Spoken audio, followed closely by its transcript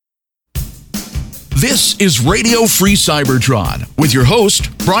This is Radio Free Cybertron with your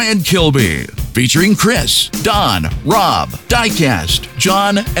host, Brian Kilby, featuring Chris, Don, Rob, Diecast,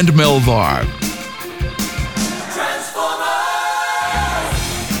 John, and Melvar.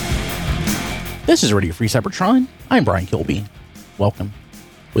 This is Radio Free Cybertron. I'm Brian Kilby. Welcome.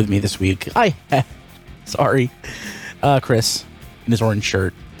 With me this week, Chris in his orange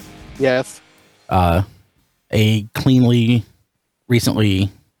shirt. Yes. A cleanly, recently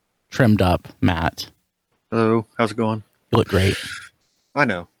trimmed up Matt. Hello, how's it going? You look great. I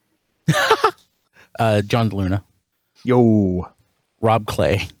know. John Luna. Yo. Rob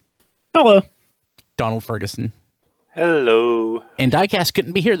Clay. Hello. Donald Ferguson. Hello. And Diecast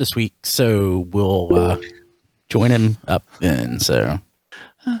couldn't be here this week, so we'll join him up then. So,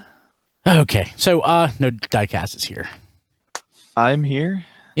 okay. So, no, Diecast is here. I'm here.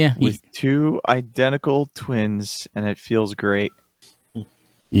 Yeah. With two identical twins, and it feels great.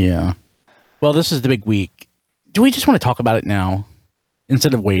 Yeah. Well, this is the big week. Do we just want to talk about it now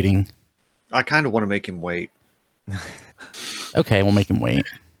instead of waiting? I kind of want to make him wait. Okay, we'll make him wait.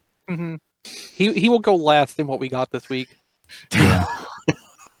 Mm-hmm. He will go last in what we got this week. Yeah.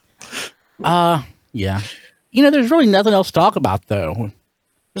 Yeah. You know, there's really nothing else to talk about, though.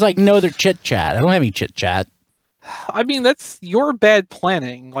 There's like no other chit chat. I don't have any chit chat. I mean, that's your bad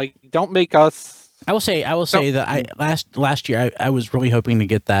planning. Like, don't make us. I will say that I last year I was really hoping to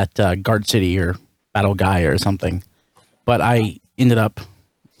get that Guard City or Battle Gaia or something, but I ended up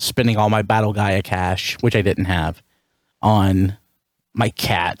spending all my Battle Gaia cash, which I didn't have, on my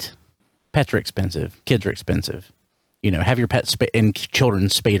cat. Pets are expensive. Kids are expensive. You know, have your pets and children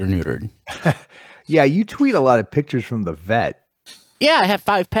spayed or neutered. Yeah, you tweet a lot of pictures from the vet. Yeah, I have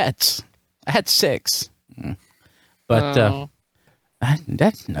 5 pets. I had 6, but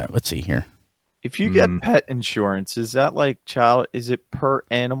that's no. Let's see here. If you get pet insurance, is that like is it per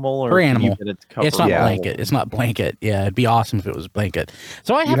animal or per animal? It's not blanket. It's not blanket. Yeah, it'd be awesome if it was blanket.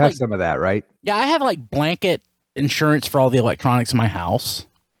 So I have some of that, right? Yeah, I have like blanket insurance for all the electronics in my house.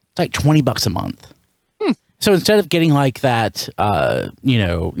 It's like $20 a month. So instead of getting like that,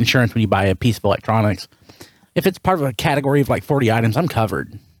 insurance when you buy a piece of electronics, if it's part of a category of like 40 items, I'm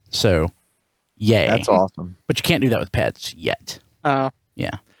covered. So, yay. That's awesome. But you can't do that with pets yet. Yeah.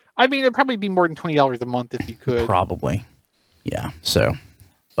 I mean, it'd probably be more than $20 a month if you could. Probably. Yeah. So,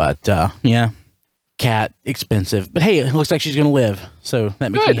 but yeah, cat expensive. But hey, it looks like she's going to live. So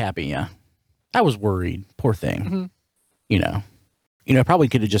that makes me happy. Yeah. I was worried. Poor thing. Mm-hmm. I probably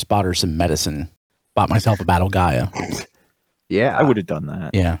could have just bought her some medicine. Bought myself a Battle Gaia. Yeah. I would have done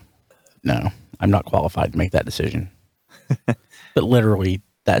that. Yeah. No, I'm not qualified to make that decision. But literally,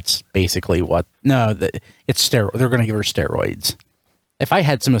 that's basically what. No, it's steroid. They're going to give her steroids. If I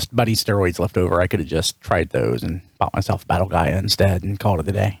had some of Buddy's steroids left over, I could have just tried those and bought myself a Battle Gaia instead and called it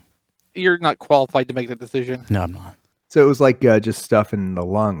a day. You're not qualified to make that decision. No, I'm not. So it was like just stuff in the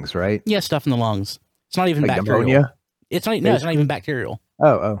lungs, right? Yeah, stuff in the lungs. It's not even like bacterial. Pneumonia? It's not even bacterial.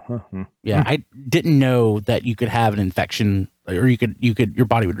 Yeah. I didn't know that you could have an infection, or your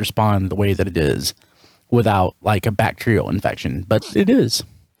body would respond the way that it is without like a bacterial infection, but it is.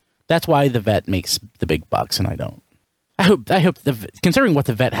 That's why the vet makes the big bucks, and I don't. I hope considering what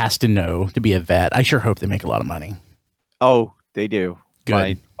the vet has to know to be a vet, I sure hope they make a lot of money. Oh, they do. Good.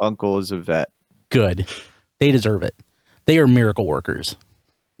 My uncle is a vet. Good. They deserve it. They are miracle workers.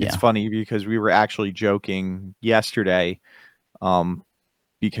 It's funny because we were actually joking yesterday,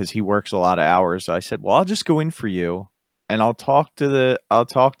 because he works a lot of hours. I said, "Well, I'll just go in for you, and I'll talk to the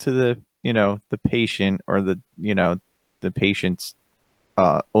the patient or the patient's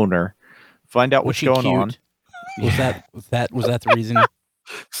owner, find out what's going on." Was that the reason?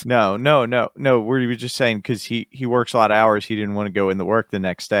 No. We were just saying because he works a lot of hours. He didn't want to go into work the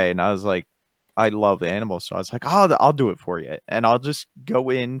next day, and I was like, I love animals, so I was like, I'll do it for you, and I'll just go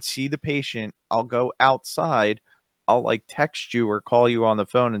in, see the patient. I'll go outside. I'll like text you or call you on the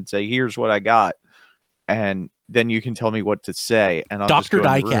phone and say, "Here's what I got," and then you can tell me what to say, and I'll Dr. just go in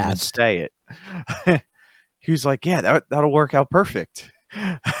the room and Diecast say it. He was like, "Yeah, that'll work out perfect."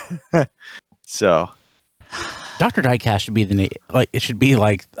 So, Dr. Diecast should be the name. Like it should be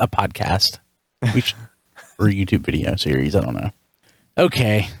like a podcast, or a YouTube video series. I don't know.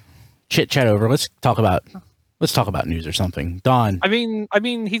 Okay. Chit chat over. Let's talk about news or something. Don. I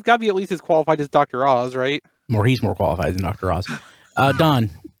mean, he's got to be at least as qualified as Dr. Oz, right? He's more qualified than Dr. Oz. Don,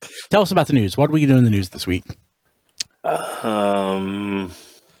 tell us about the news. What are we doing in the news this week? You want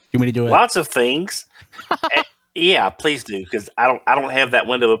me to do it? Lots of things. Yeah, please do, because I don't have that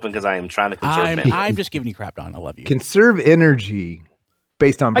window open because I am trying to conserve energy. I'm just giving you crap, Don. I love you. Conserve energy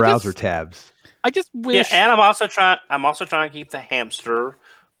based on browser tabs. I just wish. Yeah, and I'm also trying to keep the hamster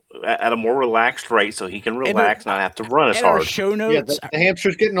at a more relaxed rate so he can relax, not have to run as And our hard. show Yeah, notes, the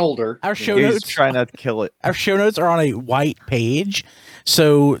hamster's getting older. our show He's notes, trying not to kill it. our show notes are on a white page,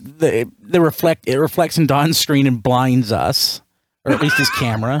 so it reflects in Don's screen and blinds us, or at least his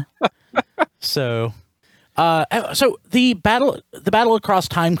camera. So the battle across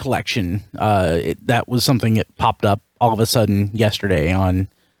time collection, that was something that popped up all of a sudden yesterday on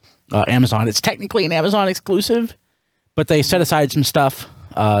Amazon. It's technically an Amazon exclusive, but they set aside some stuff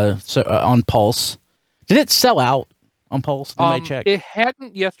on Pulse. Did it sell out on Pulse? Did I check? It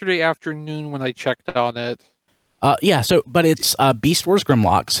hadn't yesterday afternoon when I checked on it. Yeah. So, but it's Beast Wars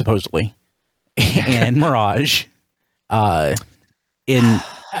Grimlock supposedly, and Mirage.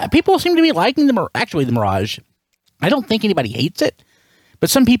 People seem to be liking the Mirage. I don't think anybody hates it, but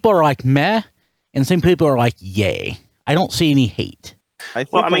some people are like meh, and some people are like yay. I don't see any hate. I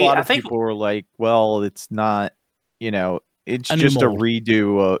think a lot of people were like, well, it's not, it's just a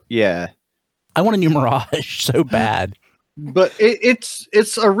redo. Yeah. I want a new Mirage so bad. But it's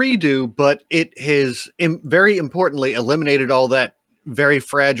a redo, but it has very importantly eliminated all that very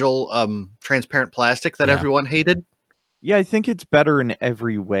fragile, transparent plastic that everyone hated. Yeah, I think it's better in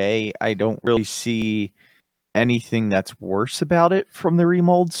every way. I don't really see anything that's worse about it from the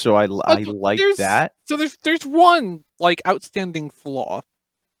remold, so I like that. So there's one outstanding flaw.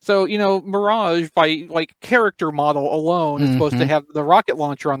 So Mirage by character model alone is supposed to have the rocket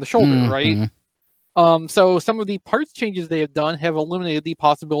launcher on the shoulder, right? So some of the parts changes they have done have eliminated the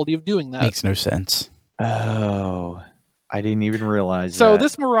possibility of doing that. Makes no sense. Oh, I didn't even realize so that.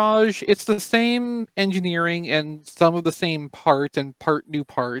 This Mirage, it's the same engineering and some of the same parts and new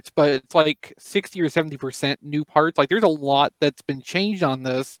parts, but it's like 60 or 70% new parts. There's a lot that's been changed on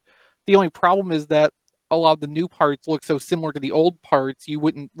this. The only problem is that a lot of the new parts look so similar to the old parts, you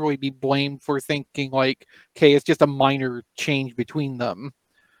wouldn't really be blamed for thinking okay, it's just a minor change between them.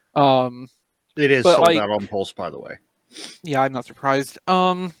 It is sold out on Pulse, by the way. Yeah, I'm not surprised.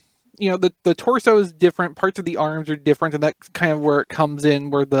 The torso is different. Parts of the arms are different, and that's kind of where it comes in,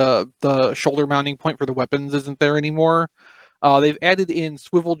 where the shoulder mounting point for the weapons isn't there anymore. They've added in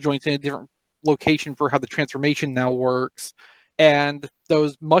swivel joints in a different location for how the transformation now works, and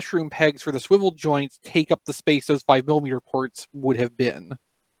those mushroom pegs for the swivel joints take up the space those 5mm ports would have been.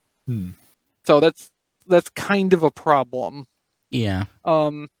 So that's kind of a problem. Yeah.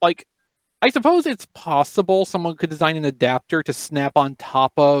 I suppose it's possible someone could design an adapter to snap on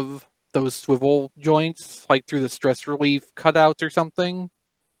top of those swivel joints, through the stress relief cutouts or something.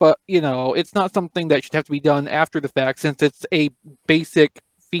 But, it's not something that should have to be done after the fact, since it's a basic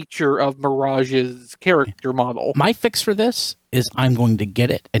feature of Mirage's character model. My fix for this is I'm going to get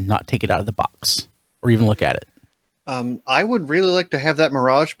it and not take it out of the box or even look at it. I would really like to have that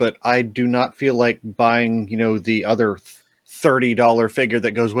Mirage, but I do not feel like buying, the other $30 figure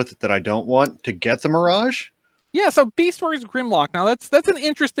that goes with it that I don't want to get the Mirage. Yeah, so Beast Wars Grimlock. Now that's an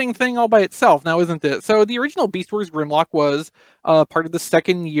interesting thing all by itself, now isn't it? So the original Beast Wars Grimlock was part of the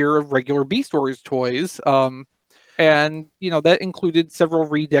second year of regular Beast Wars toys. And that included several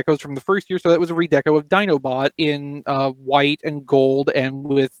redecos from the first year. So that was a redeco of Dinobot in white and gold and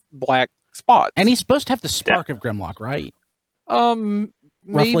with black spots. And he's supposed to have the spark of Grimlock, right? Maybe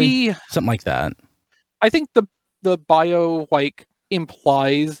roughly, something like that. I think the bio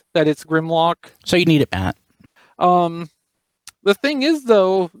implies that it's Grimlock. So you need it, Matt. The thing is,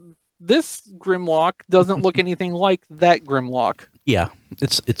 though, this Grimlock doesn't look anything like that Grimlock. Yeah,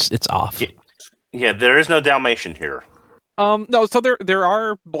 it's off. Yeah, there is no Dalmatian here. No, so there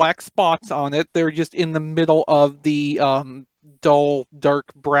are black spots on it. They're just in the middle of the dull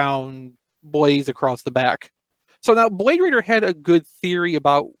dark brown blaze across the back. So now Blade Raider had a good theory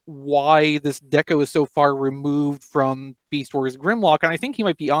about why this deco is so far removed from Beast Wars Grimlock, and I think he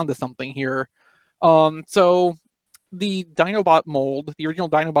might be onto something here. So the Dinobot mold, the original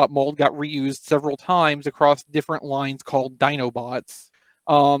Dinobot mold, got reused several times across different lines called Dinobots.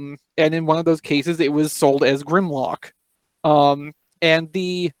 And in one of those cases, it was sold as Grimlock. And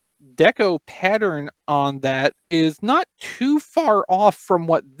the deco pattern on that is not too far off from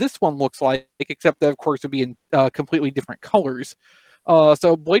what this one looks like, except that, of course, it would be in completely different colors.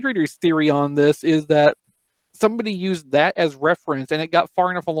 So Blade Raider's theory on this is that somebody used that as reference, and it got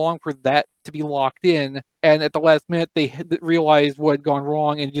far enough along for that to be locked in, and at the last minute, they realized what had gone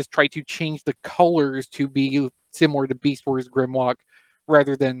wrong and just tried to change the colors to be similar to Beast Wars Grimlock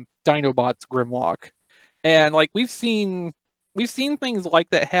rather than Dinobot's Grimlock. And we've seen things like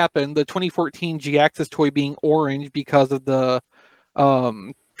that happen. The 2014 G-Axis toy being orange because of the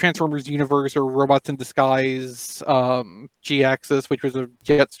Transformers Universe or Robots in Disguise G-Axis, which was a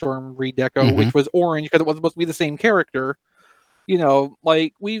Jetstorm redeco, which was orange because it was supposed to be the same character.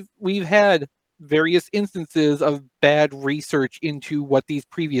 Like we've had various instances of bad research into what these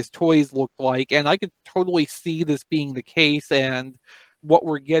previous toys looked like, and I could totally see this being the case, and what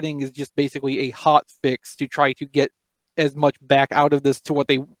we're getting is just basically a hot fix to try to get as much back out of this to what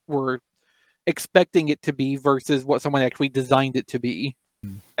they were expecting it to be versus what someone actually designed it to be.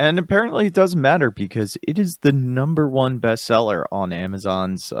 And apparently it doesn't matter because it is the #1 bestseller on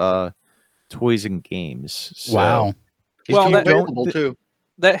Amazon's toys and games. So Wow. He's Well, that- available too.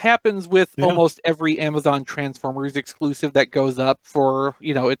 That happens with Yeah. almost every Amazon Transformers exclusive that goes up for,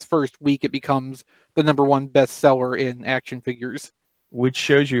 its first week. It becomes the #1 bestseller in action figures. which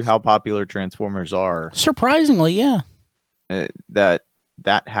shows you how popular Transformers are. Surprisingly, yeah. That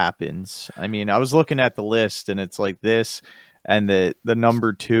happens. I mean, I was looking at the list and it's like this, and the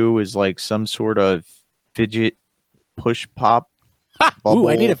 #2 is like some sort of fidget push pop Ooh,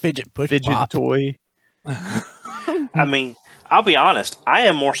 I need a fidget push fidget pop. toy. I mean, I'll be honest. I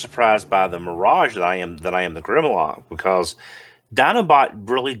am more surprised by the Mirage than I am the Grimlock, because Dinobot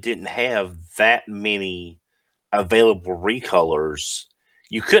really didn't have that many available recolors.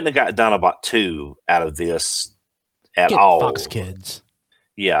 You couldn't have got Dinobot 2 out of this at Get all. Fox Kids.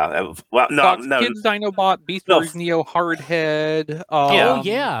 Yeah. Well, no, Fox no. Kids Dinobot, Beast No. Wars Neo Hardhead. Oh,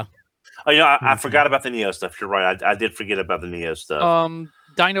 yeah. Oh, I forgot about the Neo stuff. You're right. I did forget about the Neo stuff.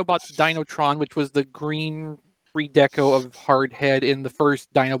 Dinobot's Dinotron, which was the green redeco of Hardhead in the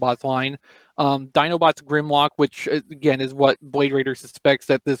first Dinobots line. Dinobot's Grimlock, which again is what Blade Raider suspects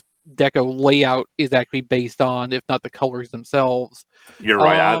that this deco layout is actually based on, if not the colors themselves. You're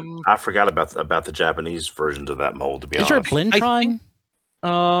right. I forgot about the Japanese versions of that mold, to be Is there a honest. Blintron?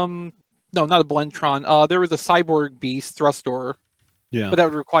 No, not a Blendtron. There was a Cyborg Beast Thrustor, Yeah. but that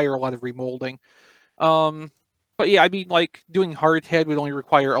would require a lot of remolding. But yeah, I mean, like doing Hardhead would only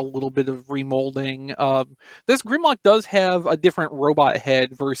require a little bit of remolding. This Grimlock does have a different robot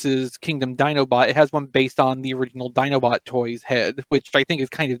head versus Kingdom Dinobot. It has one based on the original Dinobot toys head, which I think is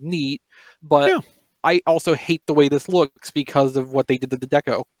kind of neat. But Yeah. I also hate the way this looks because of what they did to the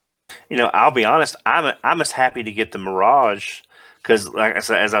deco. I'll be honest. I'm as happy to get the Mirage because, like I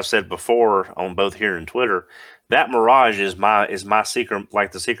said, as I've said before on both here and Twitter, that Mirage is my secret,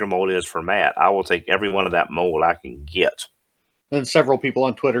 like the secret mold is for Matt. I will take every one of that mold I can get. And several people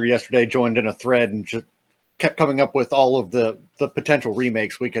on Twitter yesterday joined in a thread and just kept coming up with all of the potential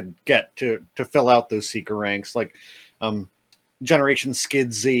remakes we could get to fill out those Seeker ranks, like Generation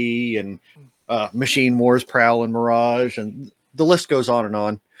Skid Z and Machine Wars Prowl and Mirage, and the list goes on and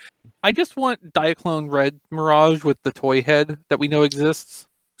on. I just want Diaclone Red Mirage with the toy head that we know exists.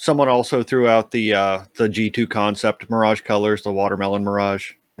 Someone also threw out the G2 concept Mirage colors, the Watermelon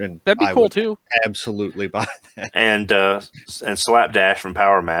Mirage, and That'd be I cool would too. absolutely buy that. And Slapdash from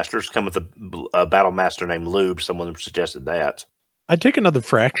Power Masters come with a battle master named Lube. Someone suggested that. I'd take another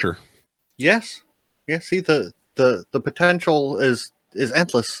Fracture. Yes. See, the potential is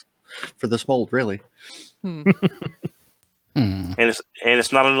endless for this mold, really. And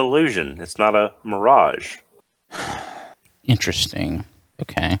it's not an illusion. It's not a mirage. Interesting.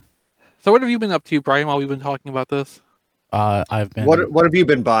 Okay. So what have you been up to, Brian, while we've been talking about this? I've been. What have you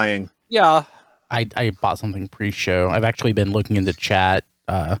been buying? Yeah. I bought something pre-show. I've actually been looking in the chat.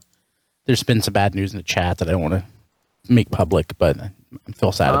 There's been some bad news in the chat that I don't want to make public, but I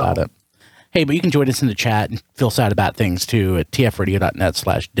feel sad about it. Hey, but you can join us in the chat and feel sad about things too at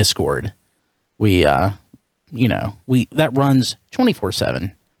tfradio.net/discord. We, that runs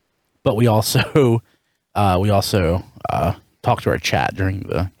 24/7, but we also talk to our chat during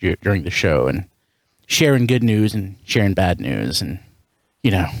the show and sharing good news and sharing bad news and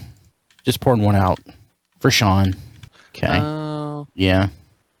just pouring one out for Sean. Okay. Yeah.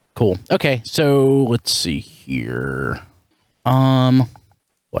 Cool. Okay, so let's see here. So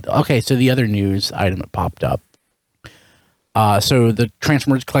the other news item that popped up. So the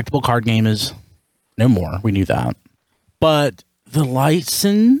Transformers collectible card game is no more. We knew that. But the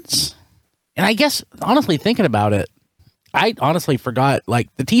license, and I guess honestly thinking about it, I honestly forgot, like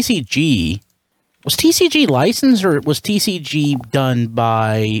the TCG, was TCG licensed or was TCG done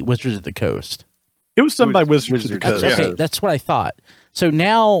by Wizards of the Coast? It was done by Wizards of the Coast. Okay, that's what I thought. So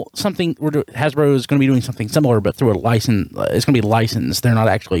now Hasbro is going to be doing something similar, but through a license. It's going to be licensed. They're not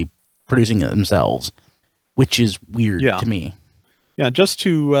actually producing it themselves, which is weird to me. Yeah, just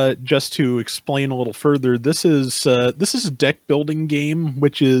to explain a little further, this is a deck building game,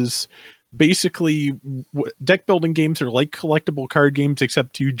 which is basically deck building games are like collectible card games,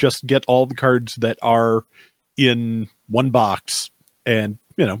 except you just get all the cards that are in one box, and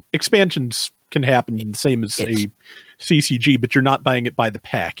expansions can happen the same as a CCG, but you're not buying it by the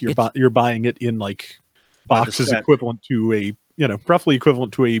pack. You're buying it in like boxes equivalent to a roughly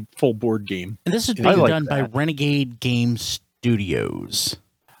equivalent to a full board game. And this is I being like done by that. Renegade Game Studios.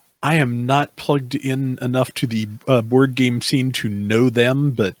 I am not plugged in enough to the board game scene to know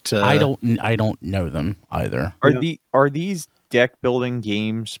them, but I don't know them either. Are these deck building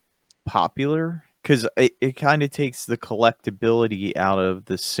games popular? Because it kind of takes the collectability out of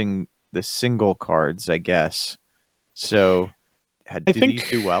the single cards, I guess. So, did these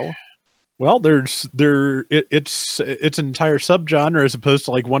do well? Well, it's an entire subgenre as opposed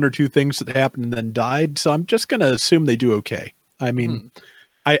to like one or two things that happened and then died. So I'm just gonna assume they do okay. I mean,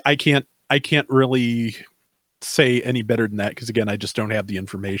 I can't really say any better than that because again, I just don't have the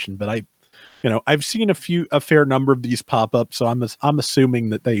information. But I've seen a fair number of these pop up, so I'm assuming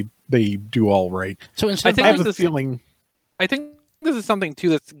that they do all right. So instead, I I think this is something too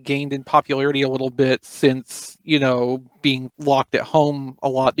that's gained in popularity a little bit since being locked at home a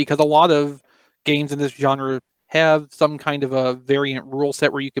lot, because a lot of games in this genre have some kind of a variant rule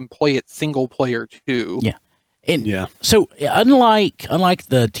set where you can play it single player too. Yeah. So unlike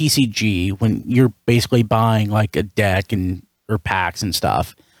the TCG, when you're basically buying like a deck or packs and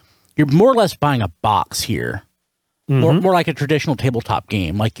stuff, you're more or less buying a box here. More like a traditional tabletop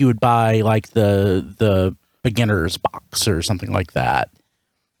game, like you would buy like the beginner's box or something like that.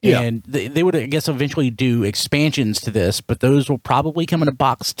 Yeah. And they would, I guess, eventually do expansions to this, but those will probably come in a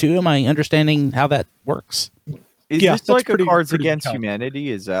box too. Am I understanding how that works? Is this like a Cards Against Humanity?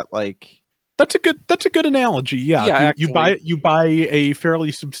 Is that like... That's a good analogy. Yeah, you buy a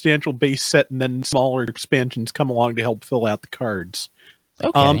fairly substantial base set, and then smaller expansions come along to help fill out the cards.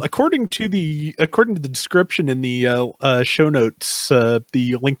 Okay. According to the description in the show notes,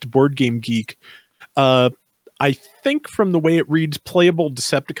 the link to Board Game Geek, I think from the way it reads, playable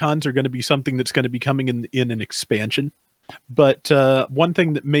Decepticons are going to be something that's going to be coming in an expansion. But one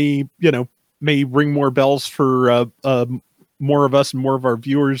thing that may ring more bells for more of us and more of our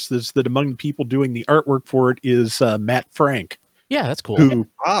viewers is that among the people doing the artwork for it is Matt Frank. Yeah, that's cool. Who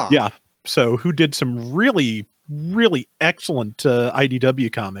did some really, really excellent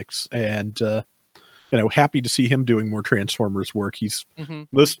IDW comics, and happy to see him doing more Transformers work. He's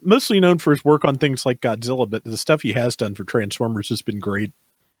mostly known for his work on things like Godzilla, but the stuff he has done for Transformers has been great.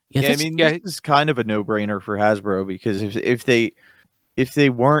 This is kind of a no-brainer for Hasbro, because if they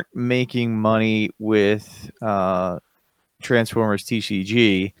weren't making money with Transformers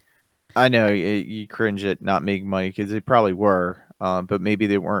TCG, I know you cringe at not making money because they probably were, but maybe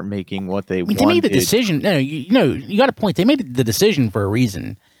they weren't making what they wanted. They made the decision. No, you got a point. They made the decision for a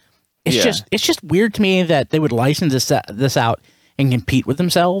reason. It's just weird to me that they would license this out and compete with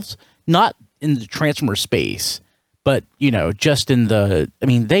themselves, not in the Transformer space, but just in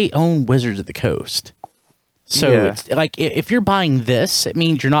they own Wizards of the Coast. So it's like if you're buying this, it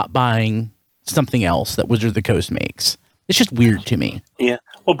means you're not buying something else that Wizards of the Coast makes. It's just weird to me. Yeah.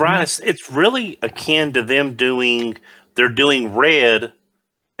 Well, Brian, it's really akin to them doing Red,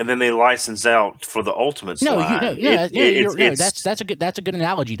 and then they license out for the Ultimate line. That's a good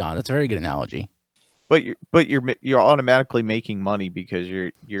analogy, Don. That's a very good analogy. But you're automatically making money because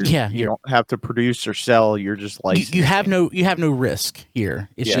you don't have to produce or sell. You're just licensing. You have no risk here.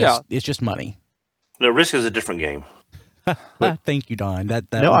 It's just money. The risk is a different game. Thank you, Don.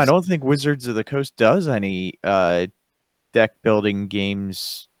 I don't think Wizards of the Coast does any deck building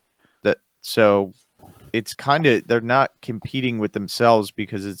games. So it's kind of, they're not competing with themselves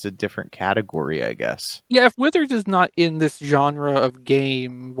because it's a different category, I guess. Yeah, if Wizards is not in this genre of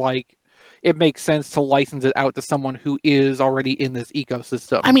game, like, it makes sense to license it out to someone who is already in this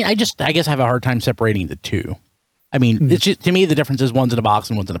ecosystem. I mean, I guess I have a hard time separating the two. I mean, it's just, to me, the difference is one's in a box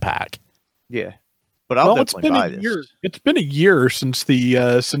and one's in a pack. Yeah. But I'll definitely buy this. It's been a year since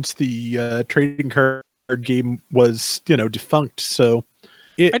the trading card game was, defunct. So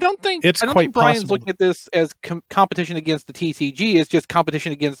I don't think Brian's looking at this as competition against the TCG. It's just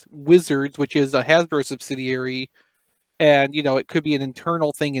competition against Wizards, which is a Hasbro subsidiary, and it could be an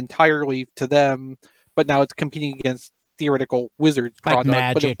internal thing entirely to them. But now it's competing against theoretical Wizards like product,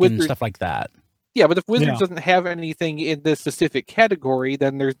 Magic and stuff like that. Yeah, but if Wizards doesn't have anything in this specific category,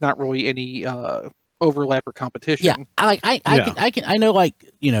 then there's not really any overlap or competition. Yeah, I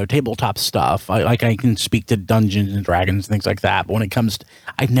know tabletop stuff. I can speak to Dungeons and Dragons and things like that. But when it comes to,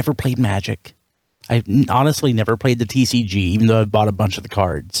 I've never played Magic. I've honestly never played the TCG, even though I've bought a bunch of the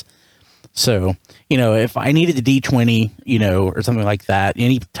cards. So, if I needed the D20, or something like that,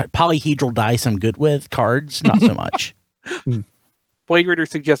 any polyhedral dice I'm good with, cards, not so much. Blade Raider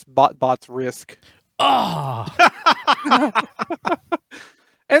suggests bots Risk. Oh!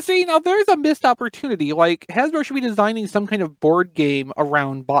 And see, now there's a missed opportunity. Like, Hasbro should be designing some kind of board game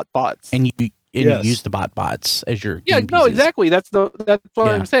around bots. And and you use the bots as your game no, pieces. exactly. That's what Yeah.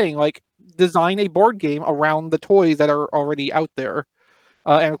 I'm saying. Like, design a board game around the toys that are already out there,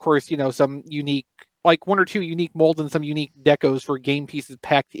 and of course, some unique, like 1 or 2 unique molds and some unique decos for game pieces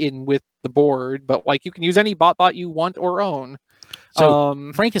packed in with the board. But like, you can use any bot you want or own.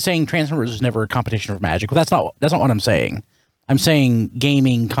 So Frank is saying Transformers was never a competition for Magic. Well, that's not what I'm saying. I'm saying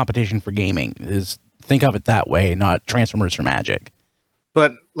gaming competition for gaming is, think of it that way, not Transformers for Magic.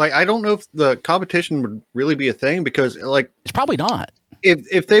 But like, I don't know if the competition would really be a thing, because like, it's probably not.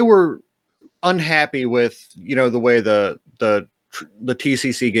 If they were unhappy with the way the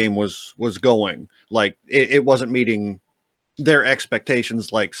TCC game was going, like it wasn't meeting their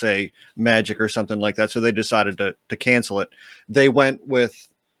expectations, like say Magic or something like that, so they decided to cancel it. They went with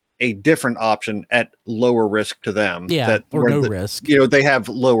a different option at lower risk to them. Yeah, or no risk. They have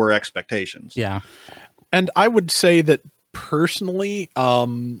lower expectations. Yeah. And I would say that personally,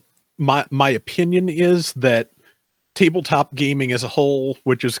 my opinion is that tabletop gaming as a whole,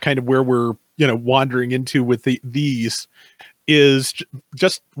 which is kind of where we're wandering into with these, is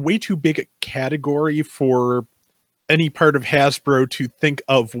just way too big a category for any part of Hasbro to think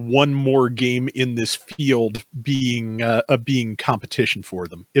of one more game in this field being competition for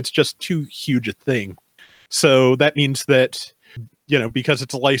them. It's just too huge a thing. So that means that because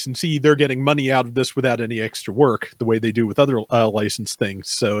it's a licensee, they're getting money out of this without any extra work, the way they do with other licensed things.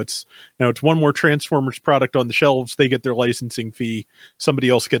 So it's it's one more Transformers product on the shelves. They get their licensing fee. Somebody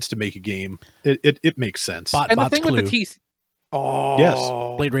else gets to make a game. It makes sense. And the thing Clue. with the TC,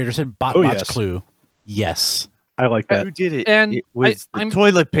 yes, Blade Raider said Bot's yes. Clue. Yes, I like that. Who did it? And it was the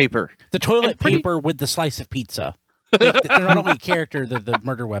toilet paper. the toilet paper with the slice of pizza. They're not only a character, they're the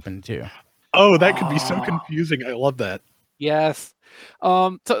murder weapon too. Oh, that could be so confusing. I love that. Yes.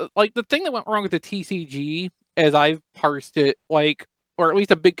 So like, the thing that went wrong with the TCG, as I've parsed it, like, or at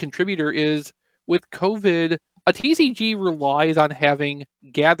least a big contributor, is with COVID, a TCG relies on having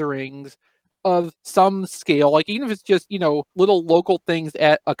gatherings of some scale, like even if it's just little local things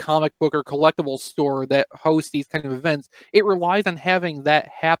at a comic book or collectible store that host these kind of events. It relies on having that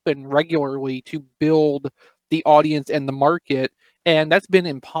happen regularly to build the audience and the market, and that's been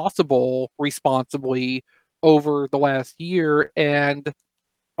impossible responsibly over the last year. And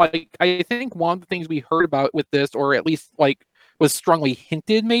like, I think one of the things we heard about with this, or at least like was strongly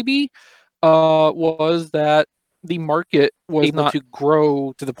hinted maybe, was that the market was not to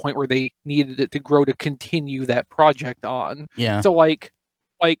grow to the point where they needed it to grow to continue that project on. Yeah. So like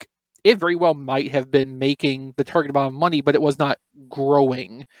it very well might have been making the target amount of money, but it was not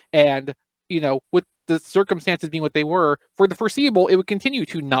growing. And with the circumstances being what they were, for the foreseeable, it would continue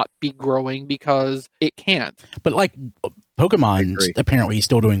to not be growing because it can't. But like, Pokemon's apparently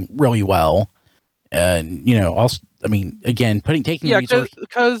still doing really well. And also, I mean, again, taking resources,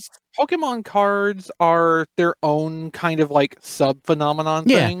 because Pokemon cards are their own kind of like sub phenomenon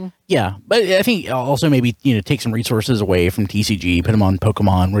thing. Yeah, but I think also maybe take some resources away from TCG, put them on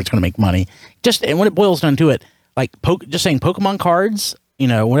Pokemon where it's going to make money. And when it boils down to it, like just saying Pokemon cards.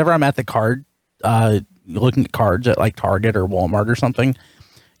 Whenever I'm at the card, looking at cards at like Target or Walmart or something,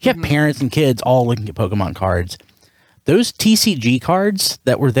 you have parents and kids all looking at Pokemon cards. Those TCG cards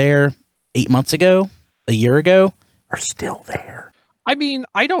that were there 8 months ago, a year ago, are still there. I mean,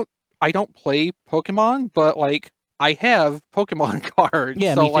 I don't play Pokemon, but like, I have Pokemon cards.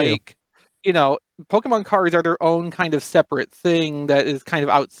 Yeah, so me too. like, Pokemon cards are their own kind of separate thing that is kind of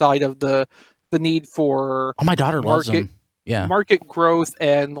outside of the need for my daughter loves them. Yeah, market growth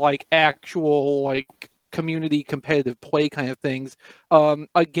and like actual like community competitive play kind of things.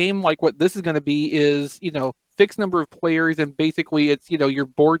 A game like what this is going to be is fixed number of players, and basically it's your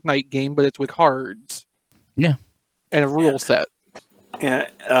board night game, but it's with cards. Yeah, and a rule set. Yeah,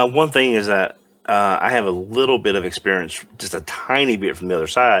 one thing is that I have a little bit of experience, just a tiny bit from the other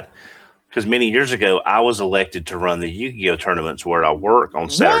side, because many years ago I was elected to run the Yu-Gi-Oh tournaments where I work on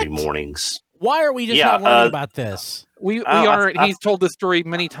Saturday mornings. Why are we just not learning about this? We aren't. He's told this story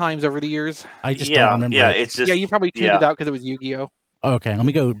many times over the years. I just don't remember. Yeah, it. it's just you probably tuned it out because it was Yu-Gi-Oh. Okay, let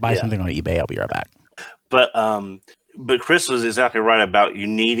me go buy something on eBay. I'll be right back. But Chris was exactly right about you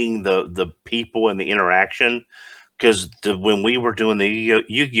needing the people and the interaction, because when we were doing the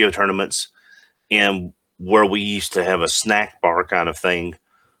Yu-Gi-Oh tournaments, and where we used to have a snack bar kind of thing,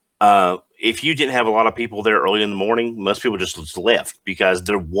 if you didn't have a lot of people there early in the morning, most people just left because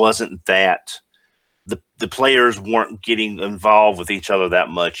there wasn't that. The players weren't getting involved with each other that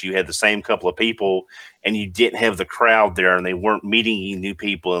much. You had the same couple of people, and you didn't have the crowd there, and they weren't meeting new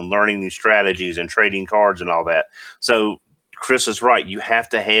people and learning new strategies and trading cards and all that. So Chris is right. You have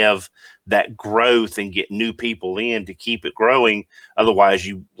to have that growth and get new people in to keep it growing. Otherwise,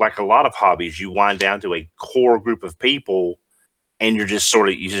 you, like a lot of hobbies, you wind down to a core group of people and you're just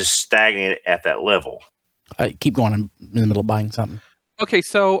stagnant at that level. Keep going. I'm in the middle of buying something. Okay,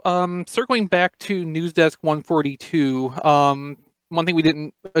 so circling back to News Desk 142, one thing we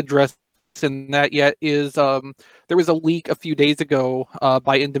didn't address in that yet is there was a leak a few days ago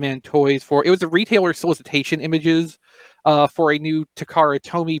by In Demand Toys it was a retailer solicitation images for a new Takara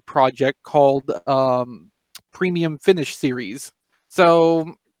Tomy project called Premium Finish Series.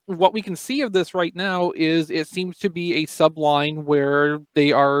 So what we can see of this right now is it seems to be a subline where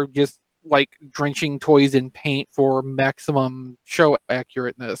they are just like drenching toys in paint for maximum show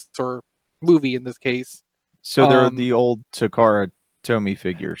accurateness, or movie in this case. So they're the old Takara Tomy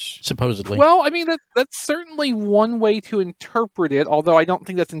figures, supposedly. Well, I mean that's certainly one way to interpret it, although I don't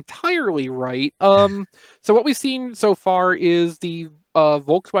think that's entirely right. So what we've seen so far is the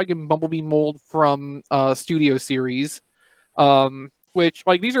Volkswagen Bumblebee mold from Studio Series, which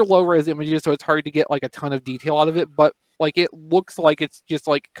like these are low res images, so it's hard to get like a ton of detail out of it, but like it looks like it's just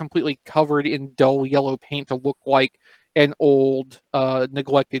like completely covered in dull yellow paint to look like an old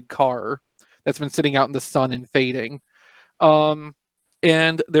neglected car that's been sitting out in the sun and fading.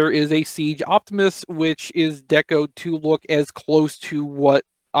 And there is a Siege Optimus, which is decoed to look as close to what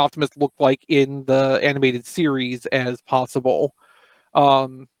Optimus looked like in the animated series as possible.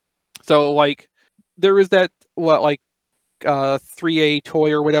 So like there is that 3A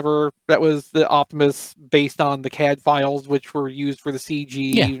toy or whatever that was the Optimus based on the CAD files which were used for the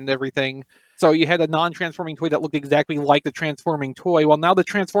CG and everything. So you had a non-transforming toy that looked exactly like the transforming toy. Well, now the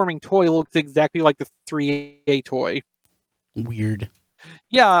transforming toy looks exactly like the 3A toy. Weird.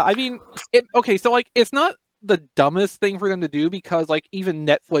 Yeah, I mean, so like it's not the dumbest thing for them to do, because like even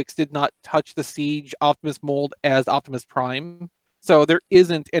Netflix did not touch the Siege Optimus mold as Optimus Prime. So there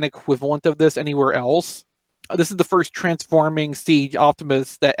isn't an equivalent of this anywhere else. This is the first transforming Siege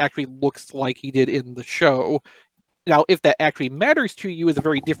Optimus that actually looks like he did in the show. Now, if that actually matters to you is a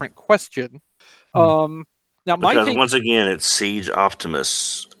very different question. Now, once again, it's Siege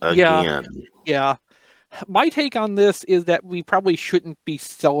Optimus again. Yeah. My take on this is that we probably shouldn't be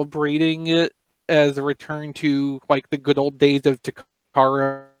celebrating it as a return to like the good old days of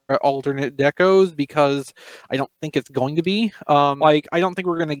Takara alternate decos, because I don't think it's going to be. I don't think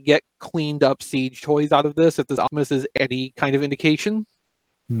we're going to get cleaned up Siege toys out of this if this Optimus is any kind of indication.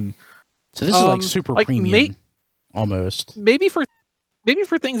 So this is like super premium, almost. Maybe for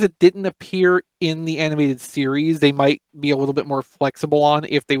things that didn't appear in the animated series, they might be a little bit more flexible on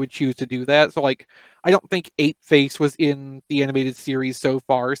if they would choose to do that. So like, I don't think Ape Face was in the animated series so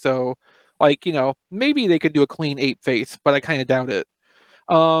far. So like, maybe they could do a clean Ape Face, but I kind of doubt it.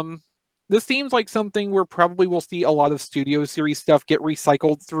 This seems like something where probably we'll see a lot of Studio Series stuff get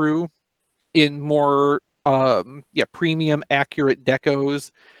recycled through in more premium accurate decos,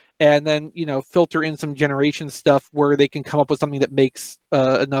 and then filter in some generation stuff where they can come up with something that makes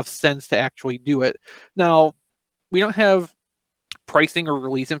enough sense to actually do it. Now, we don't have pricing or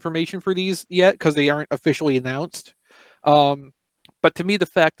release information for these yet because they aren't officially announced. But to me, the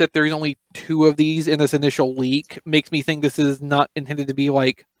fact that there's only 2 of these in this initial leak makes me think this is not intended to be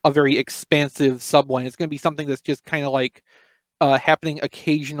like a very expansive subline. It's going to be something that's just kind of like happening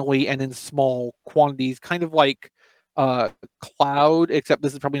occasionally and in small quantities, kind of like Cloud, except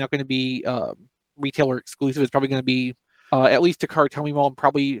this is probably not going to be retailer exclusive. It's probably going to be at least Takara Tomy Mall, and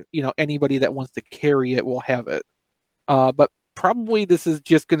probably anybody that wants to carry it will have it. But probably this is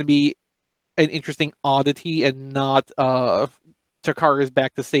just going to be an interesting oddity and not Takara's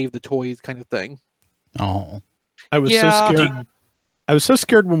back to save the toys kind of thing. Oh, I was so scared. I was so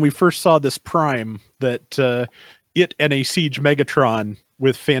scared when we first saw this Prime that it and a Siege Megatron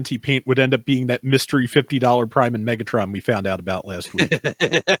with fancy paint would end up being that mystery $50 Prime and Megatron we found out about last week.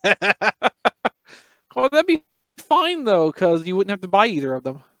 Well, that'd be fine though, because you wouldn't have to buy either of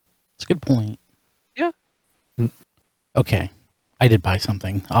them. That's a good point. Yeah. Okay. I did buy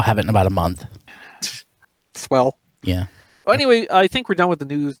something. I'll have it in about a month. Swell. Yeah. Well, anyway, I think we're done with the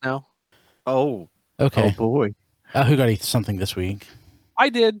news now. Oh. Okay. Oh boy. Who got something this week? I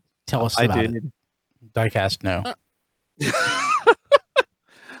did. Tell us about it. Diecast, no.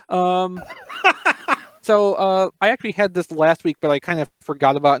 So I actually had this last week, but I kind of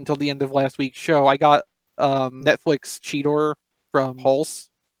forgot about it until the end of last week's show. I got Netflix Cheetor from Pulse,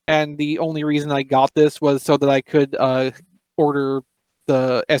 and the only reason I got this was so that I could order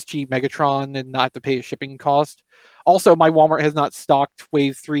the SG Megatron and not have to pay a shipping cost. Also, my Walmart has not stocked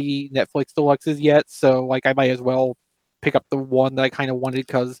Wave 3 Netflix Deluxes yet, so like I might as well pick up the one that I kind of wanted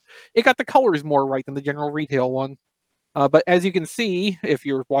because it got the colors more right than the general retail one. But as you can see, if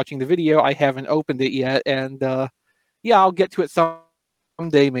you're watching the video, I haven't opened it yet, and yeah, I'll get to it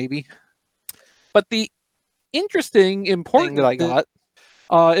someday maybe. But the interesting, important thing that I got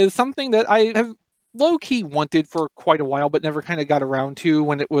is something that I have low-key wanted for quite a while, but never kind of got around to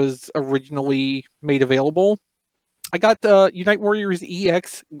when it was originally made available. I got Unite Warriors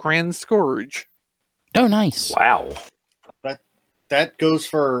EX Grand Scourge. Oh, nice. Wow. That goes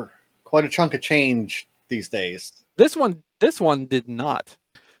for quite a chunk of change these days. This one did not.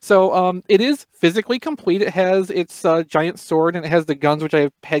 So it is physically complete. It has its giant sword, and it has the guns, which I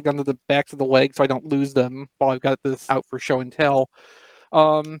have pegged onto the backs of the legs so I don't lose them while I've got this out for show and tell.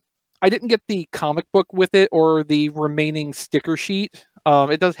 I didn't get the comic book with it or the remaining sticker sheet.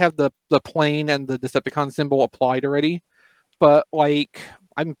 It does have the plane and the Decepticon symbol applied already, but like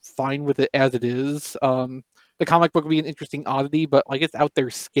I'm fine with it as it is. The comic book would be an interesting oddity, but like it's out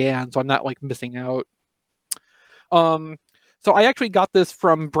there scanned, so I'm not like missing out. So I actually got this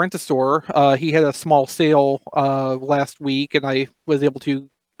from Brentasaur. He had a small sale last week, and I was able to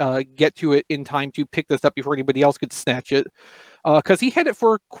get to it in time to pick this up before anybody else could snatch it. Because he had it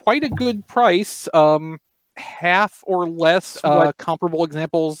for quite a good price. Half or less comparable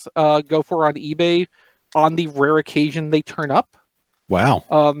examples go for on eBay on the rare occasion they turn up.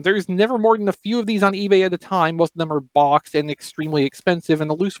 Wow. There's never more than a few of these on eBay at a time. Most of them are boxed and extremely expensive, and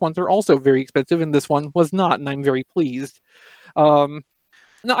the loose ones are also very expensive, and this one was not, and I'm very pleased. Now,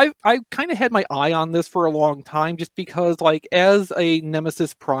 I kind of had my eye on this for a long time, just because, like, as a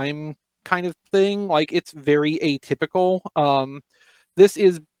Nemesis Prime kind of thing, like, it's very atypical.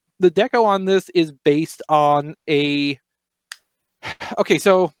 The deco on this is based on a... Okay,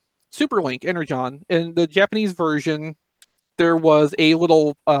 so Super Link Energon, in the Japanese version, there was a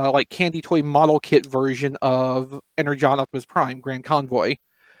little like candy toy model kit version of Energon Optimus Prime Grand Convoy.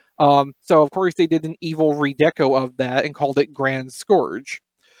 So of course they did an evil redeco of that and called it Grand Scourge,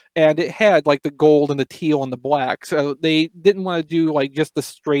 and it had like the gold and the teal and the black. So they didn't want to do like just the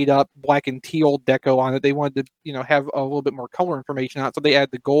straight up black and teal deco on it. They wanted to have a little bit more color information on it, so they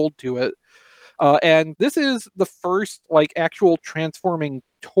added the gold to it. And this is the first like actual transforming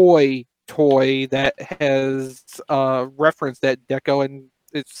toy that has referenced that deco, and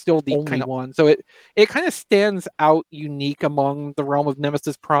it's still the only kind of one. So it kind of stands out unique among the realm of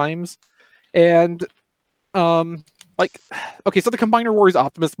Nemesis Primes. And like, okay, so the Combiner Wars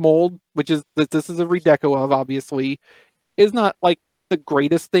Optimus mold, which is this is a redeco of, obviously, is not like the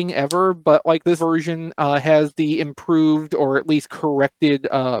greatest thing ever, but like this version has the improved or at least corrected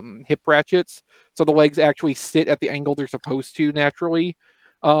hip ratchets, so the legs actually sit at the angle they're supposed to naturally.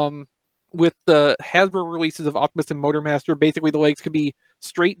 With the Hasbro releases of Optimus and Motormaster, basically the legs could be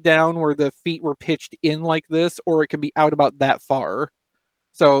straight down where the feet were pitched in like this, or it can be out about that far.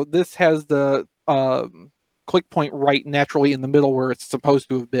 So this has the click point right naturally in the middle where it's supposed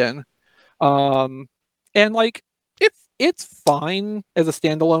to have been. And like it's fine as a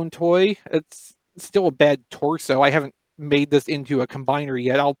standalone toy. It's still a bad torso. I haven't made this into a combiner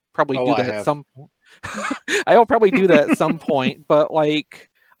yet. I'll probably do that at some point. I'll probably do that at some point, but like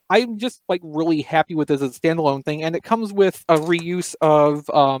I'm just like really happy with this as a standalone thing, and it comes with a reuse of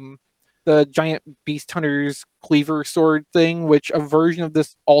the giant Beast Hunters cleaver sword thing, which a version of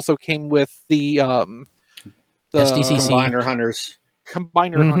this also came with the SDCC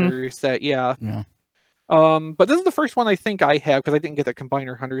Combiner Hunters set, yeah. But this is the first one I think I have, because I didn't get the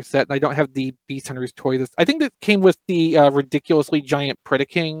Combiner Hunter set, and I don't have the Beast Hunters toy. I think that came with the ridiculously giant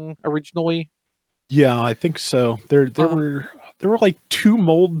Predaking originally. Yeah, I think so. There were like two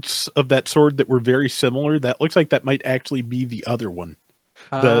molds of that sword that were very similar. That looks like that might actually be the other one,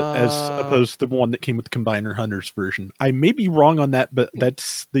 as opposed to the one that came with the Combiner Hunters version. I may be wrong on that, but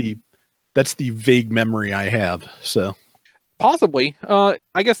that's the vague memory I have. So possibly, I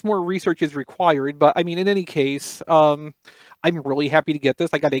guess more research is required. But I mean, in any case, I'm really happy to get this.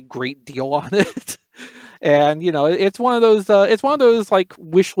 I got a great deal on it. And it's one of those like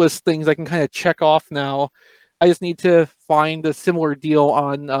wish list things I can kind of check off now. I just need to find a similar deal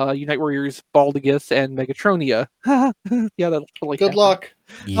on Unite Warriors Baldigus and Megatronia. Yeah, that'll totally Good happen. luck.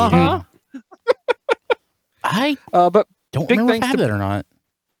 Yeah. I but don't big remember if I thanks have to- that or not.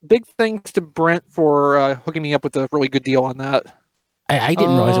 Big thanks to Brent for hooking me up with a really good deal on that. I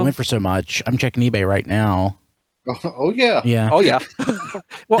didn't realize it went for so much. I'm checking eBay right now. Oh yeah. Yeah. Oh yeah.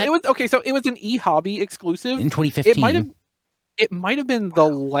 Well, it was okay. So it was an eHobby exclusive In 2015. It might have been the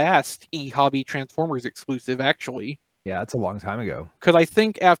last eHobby Transformers exclusive, actually. Yeah, it's a long time ago. Because I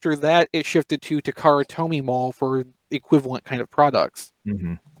think after that it shifted to Takara Tomy Mall for equivalent kind of products.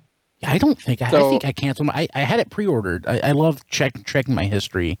 Mm-hmm. I don't think I think I canceled I had it pre-ordered. I love checking my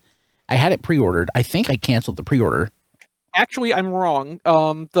history. I had it pre-ordered. I think I canceled the pre-order. Actually, I'm wrong.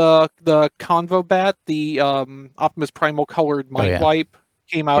 The Convo Bat, the Optimus Primal colored Mind yeah. Wipe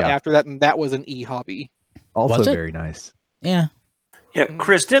came out Yeah. after that, and that was an e-hobby. Also Was it? very nice. Yeah. Yeah,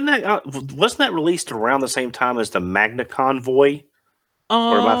 Chris, didn't that wasn't that released around the same time as the Magna Convoy?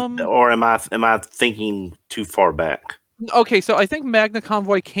 Or am I thinking too far back? Okay, so I think Magna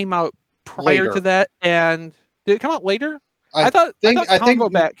Convoy came out prior Later. to that, and did it come out later? I thought think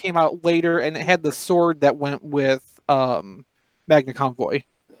Convo Bat came out later, and it had the sword that went with Magna Convoy.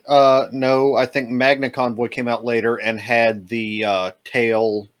 No, I think Magna Convoy came out later and had the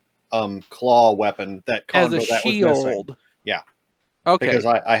tail claw weapon that As Convo a that was missing. shield. Yeah. Okay. Because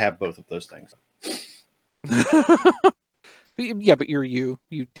I have both of those things. Yeah, but you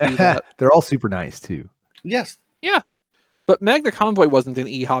do that. They're all super nice too. Yes. But Magna Convoy wasn't an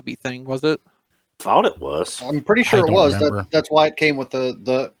e-hobby thing, was it? Thought it was. I'm pretty sure I it don't was. remember. That's why it came with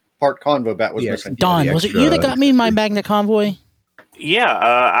the part Convo Bat was Yes. missing. Don, the was it extra you that got me my Magna Convoy? Yeah,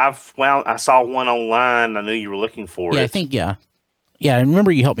 I saw one online. I knew you were looking for Yeah, it. I think, yeah. Yeah, I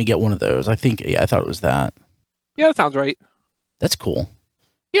remember you helped me get one of those. I think, yeah, I thought it was that. Yeah, that sounds right. That's cool.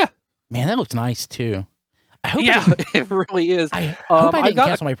 Yeah. Man, that looks nice too. I hope Yeah, it really is. I hope I I didn't got-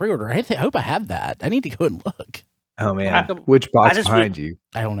 cancel my pre-order. I hope I have that. I need to go and look. Oh man, I- which box just behind you?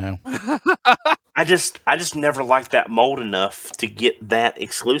 I don't know. I just never liked that mold enough to get that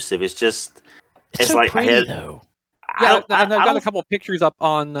exclusive. It's just It's It's so like I pretty had- though. Yeah, I and I've got a don't- couple pictures up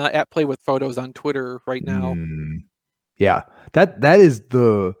on at Play with Photos on Twitter right now. Yeah, that is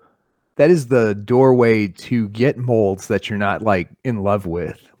the doorway to get molds that you're not like in love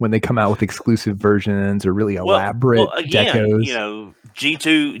with when they come out with exclusive versions or really elaborate again, decos. you know,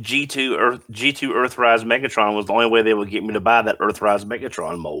 G2 Earthrise Megatron was the only way they would get me to buy that Earthrise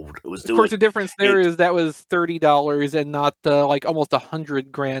Megatron mold. It was Of course, doing the difference there is that was $30 and not the like almost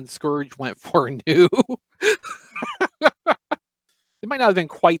 $100,000 Scourge went for new. It might not have been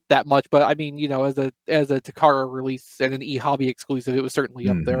quite that much, but I mean, you know, as a Takara release and an e-hobby exclusive, it was certainly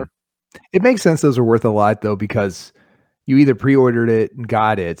up there. It makes sense those are worth a lot though because you either pre-ordered it and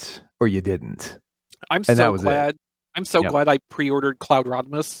got it or you didn't. I'm And that so was it. glad. I'm so Yep. glad I pre-ordered Cloud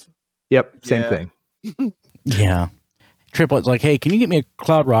Rodimus Yep, same Yeah. thing. Yeah. Triplet's like, hey, can you get me a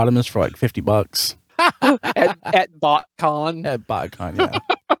Cloud Rodimus for like $50 at BotCon. at BotCon?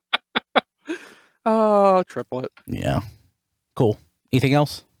 Yeah. Oh, Triplet. Yeah. Cool. Anything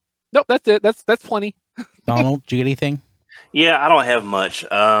else? Nope, that's it. That's plenty. Donald, did you get anything? Yeah, I don't have much.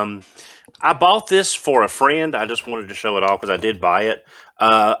 I bought this for a friend. I just wanted to show it off because I did buy it.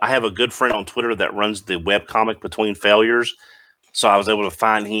 I have a good friend on Twitter that runs the webcomic Between Failures. So I was able to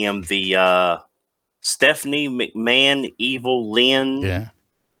find him the Stephanie McMahon Evil Lynn, Yeah.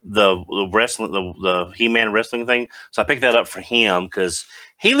 the wrestling, the He-Man wrestling thing. So I picked that up for him because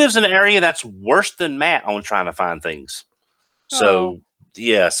he lives in an area that's worse than Matt on trying to find things. So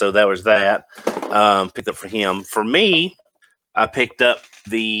yeah, so that was that. Picked up for him. For me, I picked up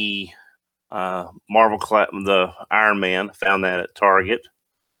the the Iron Man. Found that at Target.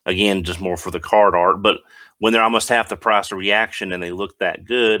 Again, just more for the card art, but when they're almost half the price of Reaction and they look that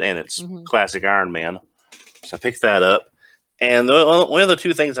good, and it's classic Iron Man, so I picked that up. And one of the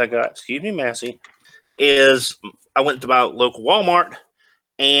two things I got, excuse me, Massey, is I went to my local Walmart,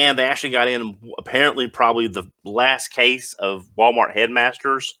 and they actually got in apparently probably the last case of Walmart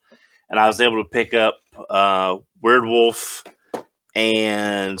Headmasters, and I was able to pick up Weirdwolf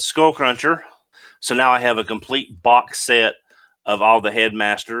and Skullcruncher. So now I have a complete box set of all the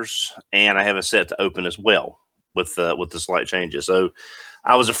Headmasters, and I have a set to open as well with the slight changes. So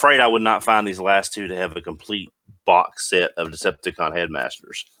I was afraid I would not find these last two to have a complete box set of Decepticon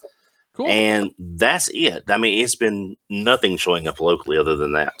Headmasters. Cool. And that's it. I mean, it's been nothing showing up locally other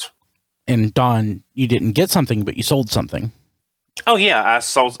than that. And Don, you didn't get something, but you sold something. Oh yeah, I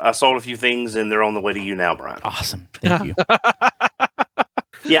sold a few things, and they're on the way to you now, Brian. Awesome. Thank you.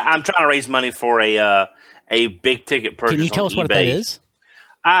 Yeah, I'm trying to raise money for a big ticket purchase. Can you tell on us what eBay. that is?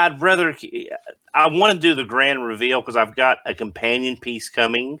 I want to do the grand reveal because I've got a companion piece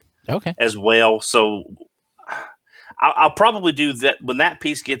coming Okay. as well. So I'll probably do that when that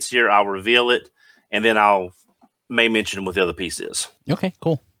piece gets here. I'll reveal it, and then I'll may mention what the other piece is. Okay,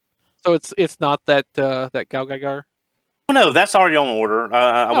 cool. So it's not that that Galgagar. Oh, no, that's already on order.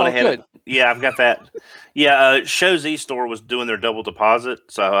 I went ahead. Good. Yeah, I've got that. Yeah, Show Z Store was doing their double deposit,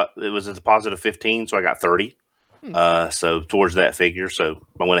 so it was a deposit of 15, so I got 30. So towards that figure, so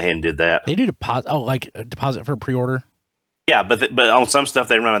I went ahead and did that. They do deposit. Oh, like a deposit for pre-order. Yeah, but on some stuff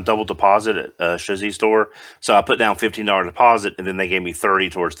they run a double deposit at Show Z Store, so I put down $15 deposit, and then they gave me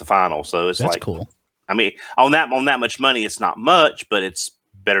 30 towards the final. So it's That's like cool. I mean, on that much money, it's not much, but it's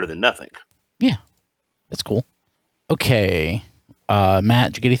better than nothing. Yeah, that's cool. Okay.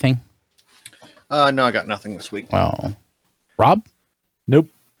 Matt, did you get anything? No, I got nothing this week. Well, Rob? Nope.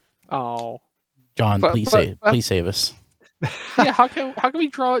 Oh, John, But- please but- please save us. yeah. How can we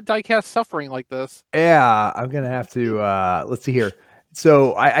draw Diecast suffering like this? Yeah, I'm gonna have to. Let's see here.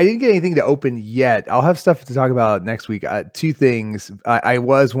 So I didn't get anything to open yet. I'll have stuff to talk about next week. Two things. I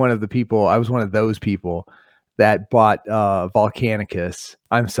was one of the people. I was one of those people that bought Volcanicus.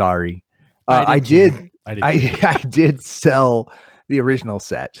 I'm sorry. I did. I did sell the original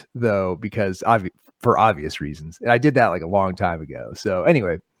set though, because for obvious reasons. And I did that like a long time ago. So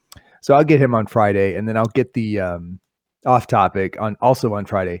anyway, so I'll get him on Friday, and then I'll get the off topic on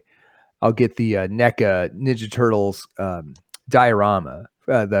Friday. I'll get the NECA Ninja Turtles diorama,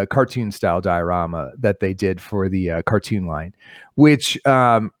 the cartoon style diorama that they did for the cartoon line, which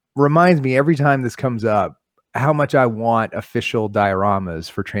reminds me every time this comes up how much I want official dioramas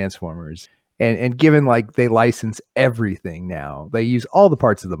for Transformers. And given like they license everything now, they use all the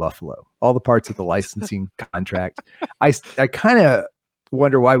parts of the Buffalo, all the parts of the licensing contract. I kind of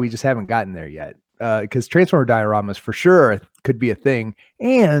wonder why we just haven't gotten there yet. Because Transformer dioramas for sure could be a thing.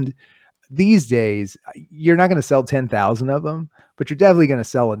 And these days, you're not going to sell 10,000 of them, but you're definitely going to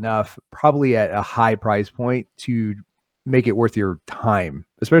sell enough, probably at a high price point, to make it worth your time,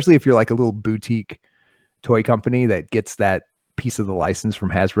 especially if you're like a little boutique toy company that gets that piece of the license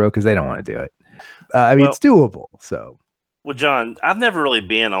from Hasbro, because they don't want to do it. I mean, it's doable. So, well, John, I've never really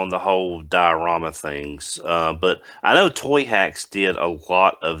been on the whole diorama things, but I know Toy Hacks did a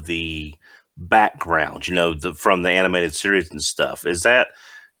lot of the background, from the animated series and stuff. Is that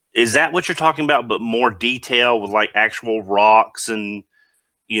what you're talking about, but more detail with like actual rocks and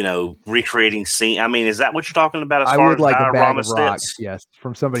recreating scene? I mean, is that what you're talking about? As I far would as like a bag diorama of rocks, sets? yes,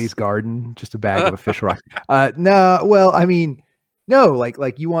 from somebody's garden, just a bag of official rocks. No, well, I mean, no,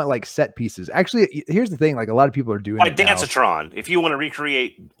 like you want like set pieces. Actually, here's the thing: like a lot of people are doing Like it now. Dancetron, if you want to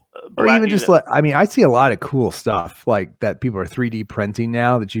recreate, Or even just like, I mean, I see a lot of cool stuff like that people are 3D printing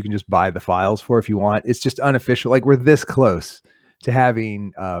now that you can just buy the files for if you want. It's just unofficial. Like we're this close to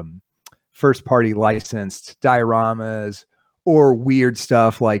having first party licensed dioramas or weird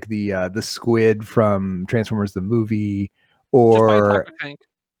stuff like the squid from Transformers the movie, or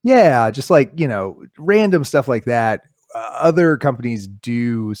just like random stuff like that. Other companies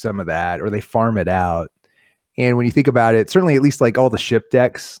do some of that, or they farm it out. And when you think about it, certainly at least like all the ship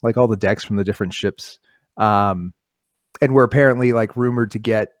decks, like all the decks from the different ships, and we're apparently like rumored to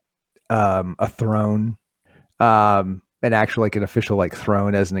get a throne, an actual like an official like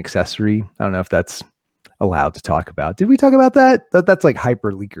throne as an accessory. I don't know if that's allowed to talk about. Did we talk about that? That's like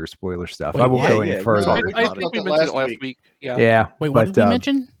hyper leaker spoiler stuff. I won't go any further. I think we mentioned it last week. Yeah. Wait, what did we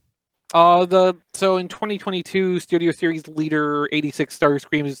mention? So in 2022, Studio Series leader 86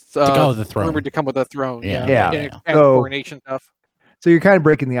 Starscream is the throne. rumored to come with a throne. Yeah. And So, coronation stuff. So you're kind of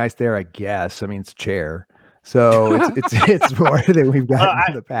breaking the ice there, I guess. I mean, it's a chair, so it's more than we've got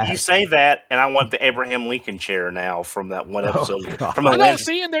in the past. You say that, and I want the Abraham Lincoln chair now from that one episode. From Legends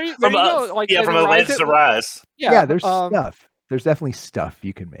to Rise. Yeah, there's stuff. There's definitely stuff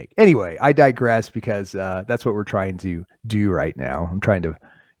you can make. Anyway, I digress because that's what we're trying to do right now. I'm trying to,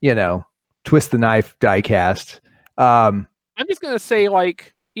 twist the knife diecast. I'm just gonna say,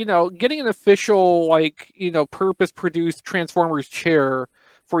 like, getting an official, like, purpose produced Transformers chair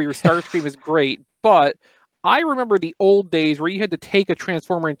for your Starscream is great, but I remember the old days where you had to take a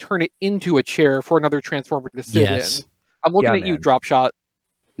Transformer and turn it into a chair for another Transformer to sit in. I'm looking at you, Drop Shot.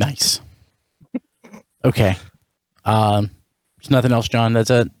 Nice. Okay. There's nothing else, John.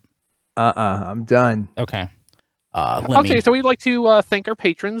 That's it. I'm done. Okay. So we'd like to thank our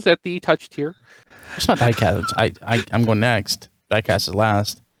patrons at the Touch tier. It's not Diecast. I'm going next. Diecast is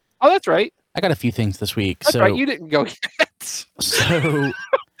last. Oh, that's right. I got a few things this week. That's right. You didn't go yet. So,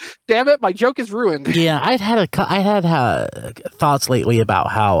 damn it, my joke is ruined. Yeah, I had thoughts lately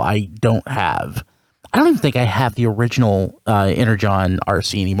about how I don't even think I have the original Energon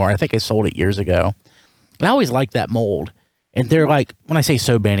RC anymore. I think I sold it years ago. And I always liked that mold. And they're like, when I say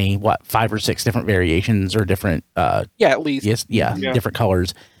so many, 5 or 6 different variations or different at least. Yes, different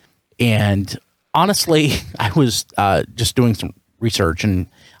colors. And honestly, I was just doing some research, and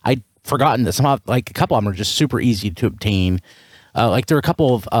I'd forgotten that somehow, like, a couple of them are just super easy to obtain. Like, there are a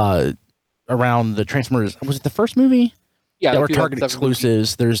couple of around the Transformers. Was it the first movie? Yeah, that were Target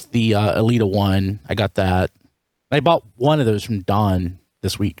exclusives. Movie. There's the Elita one. I got that. I bought one of those from Don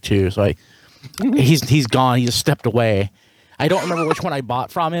this week too. So he's gone. He just stepped away. I don't remember which one I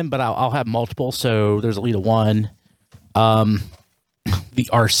bought from him, but I'll have multiple. So there's Elita 1, the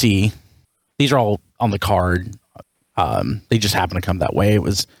RC. These are all on the card. They just happen to come that way. It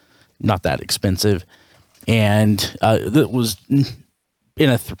was not that expensive. and that was in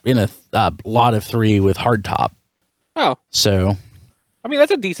a lot of 3 with hardtop. Oh, So I mean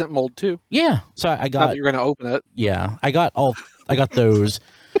that's a decent mold too. yeah, so I Not got that you're going to open it. yeah, I got those.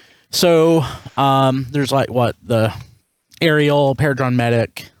 So there's like what the aerial Paradron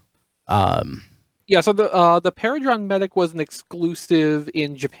Medic. Yeah, so the Paradron Medic was an exclusive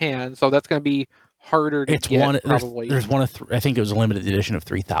in Japan, so that's going to be harder to It's get. one. Probably. There's one of I think it was a limited edition of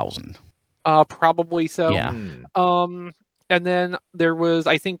 3,000. Probably so. Yeah. And then there was,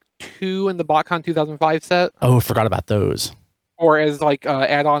 I think, 2 in the BotCon 2005 set, Oh, I forgot about those. or as like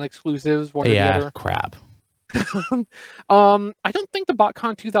add-on exclusives. One or the Yeah, other. crap. I don't think the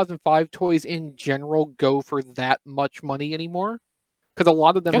BotCon 2005 toys in general go for that much money anymore, because a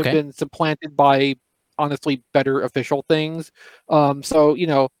lot of them have been supplanted by honestly better official things. So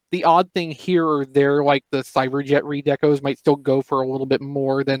the odd thing here or there, like the Cyberjet redecos, might still go for a little bit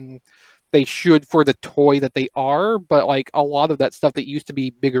more than they should for the toy that they are, but like a lot of that stuff that used to be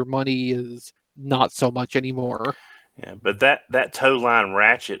bigger money is not so much anymore. Yeah, but that toe line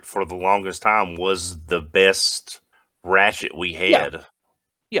ratchet for the longest time was the best ratchet we had.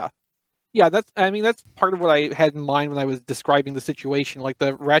 Yeah, that's part of what I had in mind when I was describing the situation. Like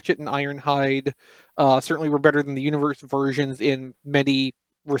the Ratchet and Ironhide certainly were better than the Universe versions in many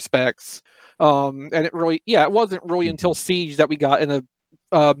respects. And it wasn't really until Siege that we got in a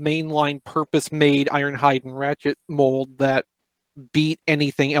mainline purpose-made Ironhide and Ratchet mold that beat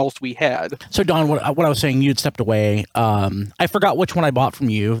anything else we had. So Don, what I was saying, you'd stepped away. I forgot which one I bought from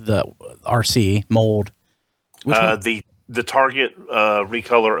you, the RC mold. Which one? The Target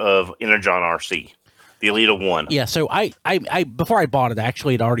recolor of Energon RC, the Elite 1. Yeah, so I before I bought it,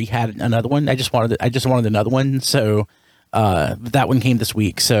 actually it already had another one. I just wanted another one, so that one came this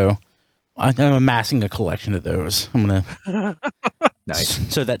week. So I'm amassing a collection of those. I'm gonna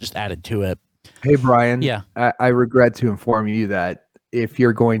Nice. So that just added to it. Hey, Brian. Yeah. I regret to inform you that if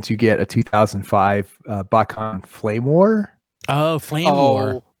you're going to get a 2005 BotCon Flame War, Flame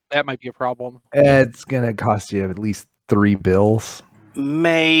War, that might be a problem. it's going to cost you at least $3.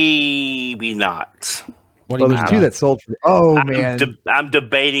 Maybe not. What do you There's mean? 2 that sold for. Man. I'm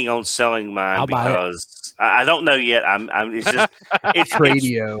debating on selling mine I'll buy it. because I don't know yet. It's just it's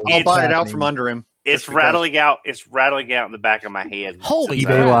Radio. I'll buy it out happening. from under him. It's rattling out. It's rattling out in the back of my head. Holy Since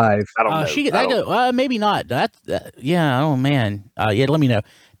eBay Live. I don't know. Maybe not. Yeah. Oh man. Yeah. Let me know,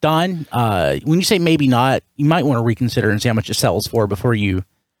 Don. When you say maybe not, you might want to reconsider and see how much it sells for before you.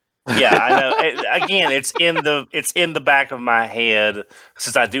 Yeah, I know. Again, it's in the back of my head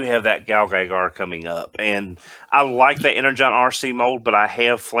since I do have that Galgagar coming up, and I like the Energon RC mold, but I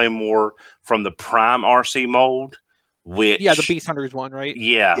have Flame War from the Prime RC mold, which the Beast Hunters one, right?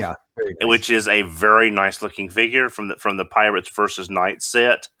 Yeah. Very nice. Which is a very nice looking figure from the Pirates versus Knights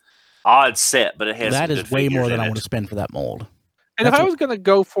set. Odd set, but it has That some is good way more figures than in I it. want to spend for that mold. And if I was going to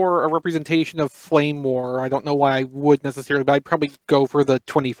go for a representation of Flame War, I don't know why I would necessarily, but I'd probably go for the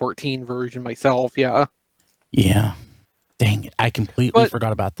 2014 version myself. Yeah. Yeah. Dang it! I completely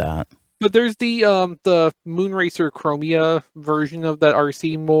forgot about that. But there's the Moonracer Chromia version of that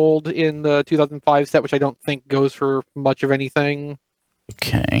RC mold in the 2005 set, which I don't think goes for much of anything.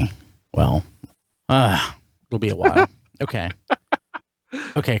 Okay. Well, it'll be a while. Okay.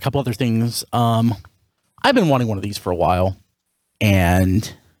 Okay. A couple other things. I've been wanting one of these for a while,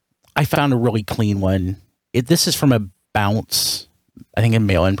 and I found a really clean one. This is from a Bounce, I think, a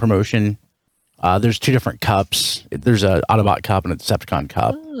mail-in promotion. There's 2 different cups. There's a Autobot cup and a Decepticon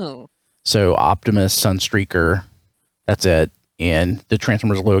cup. Oh. So Optimus, Sunstreaker, that's it, and the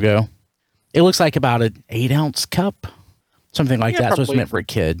Transformers logo. It looks like about an 8-ounce cup, something like that. So it's meant for a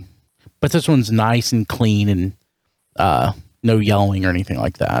kid. But this one's nice and clean and no yellowing or anything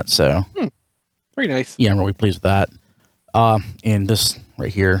like that. So Very nice. yeah, I'm really pleased with that. And this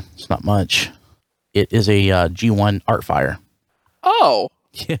right here, it's not much. It is a G1 Artfire. Oh.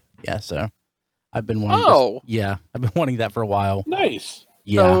 Yeah. So I've been wanting. I've been wanting that for a while. Nice.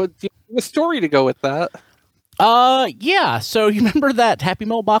 Yeah. So do you have a story to go with that? Yeah. So you remember that Happy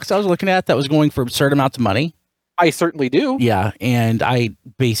Meal box I was looking at that was going for absurd amounts of money? I certainly do. Yeah, and I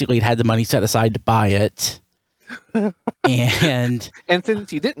basically had the money set aside to buy it. And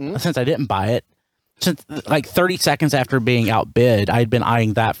since you didn't, since I didn't buy it, since like 30 seconds after being outbid, I'd been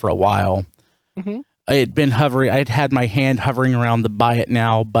eyeing that for a while. Mm-hmm. I had been hovering. I'd had my hand hovering around the buy it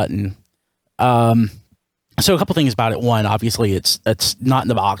now button. So a couple things about it. One, obviously, it's not in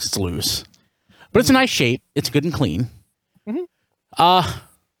the box; it's loose, but it's a nice shape. It's good and clean. Mm-hmm.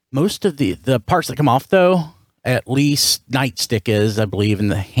 Most of the parts that come off, though, at least Nightstick is, I believe, in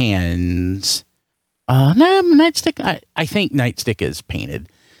the hands. No, Nightstick. I think Nightstick is painted.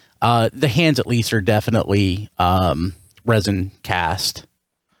 The hands at least are definitely resin cast.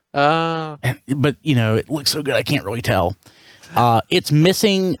 But it looks so good I can't really tell. It's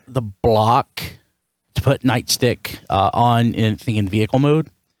missing the block to put Nightstick on in vehicle mode.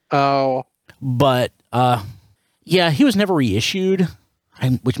 Oh. But yeah, he was never reissued,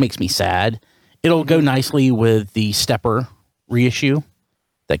 which makes me sad. It'll go nicely with the Stepper reissue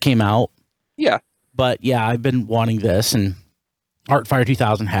that came out. Yeah. But yeah, I've been wanting this, and Artfire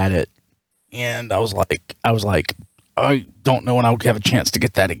 2000 had it, and I was like, I don't know when I'll have a chance to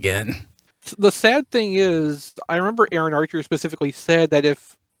get that again. The sad thing is, I remember Aaron Archer specifically said that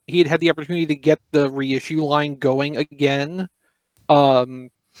if he had the opportunity to get the reissue line going again,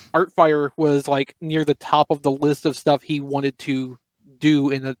 Artfire was like near the top of the list of stuff he wanted to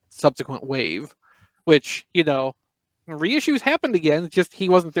do in a subsequent wave, which, reissues happened again. It's just he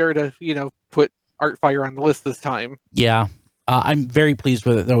wasn't there to, put Artfire on the list this time. Yeah. I'm very pleased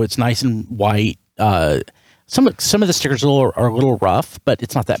with it, though. It's nice and white. Some of the stickers are a little rough, but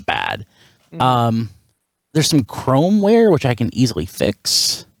it's not that bad. There's some chrome wear, which I can easily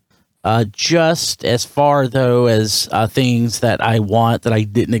fix. Just as far, though, as things that I want that I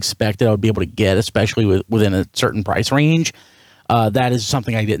didn't expect that I would be able to get, especially within a certain price range. That is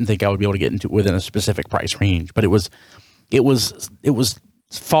something I didn't think I would be able to get into within a specific price range. But it was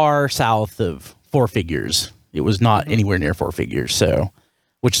far south of 4 figures. It was not anywhere near 4 figures, so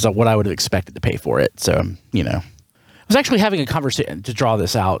which is what I would have expected to pay for it. So, I was actually having a conversation to draw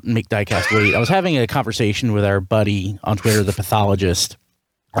this out and make Diecast wait. I was having a conversation with our buddy on Twitter, the Pathologist,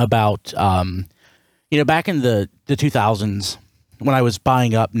 about, back in the 2000s when I was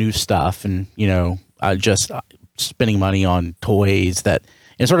buying up new stuff and, just spending money on toys that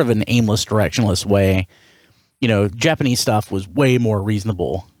in sort of an aimless, directionless way, Japanese stuff was way more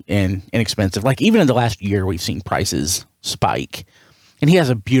reasonable and inexpensive. Like even in the last year, we've seen prices spike. And he has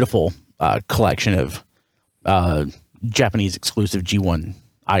a beautiful collection of Japanese exclusive G1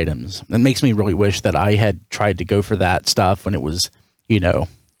 items. It makes me really wish that I had tried to go for that stuff when it was,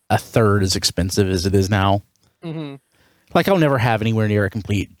 a third as expensive as it is now. Mm-hmm. Like I'll never have anywhere near a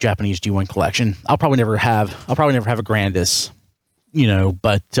complete Japanese G1 collection. I'll probably never have a Grandis,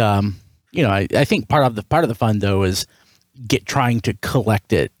 but I think part of the fun though is trying to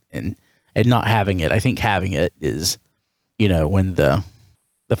collect it and not having it. I think having it is, when the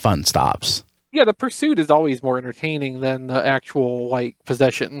fun stops. Yeah, the pursuit is always more entertaining than the actual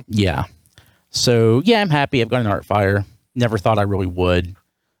possession. Yeah. So yeah, I'm happy. I've got an Artfire. Never thought I really would.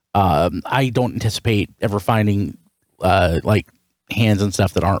 I don't anticipate ever finding hands and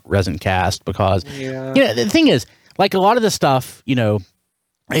stuff that aren't resin cast because the thing is, a lot of the stuff,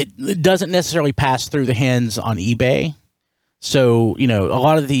 it doesn't necessarily pass through the hands on eBay. So, a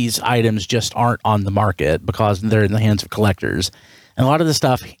lot of these items just aren't on the market because they're in the hands of collectors. And a lot of the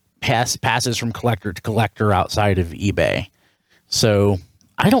stuff passes from collector to collector outside of eBay. So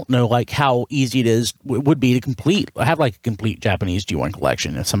I don't know how easy it would be to have a complete Japanese G1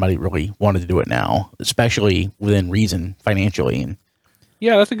 collection if somebody really wanted to do it now, especially within reason financially. And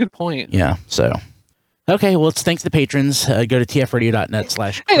yeah, that's a good point. Yeah. So, okay. Well, let's thank the patrons. Go to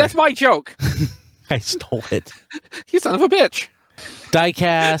tfradio.net/. Hey, that's my joke. I stole it. You son of a bitch.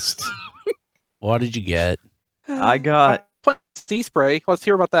 Diecast. What did you get? I got Sea Spray. Let's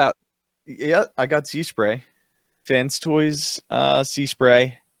hear about that. Yeah, I got Sea Spray. Fans Toys Sea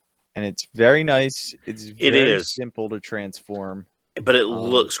Spray. And it's very nice. It's very simple to transform. But it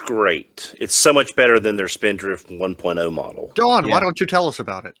looks great. It's so much better than their Spindrift 1.0 model. Dawn, why don't you tell us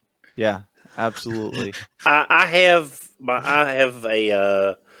about it? Yeah, absolutely. I have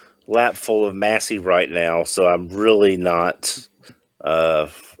a lap full of Massey right now, so I'm really not. I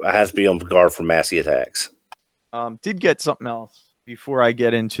have to be on guard for Massey attacks. Did get something else before I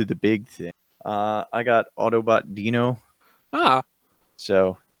get into the big thing. I got Autobot Dino.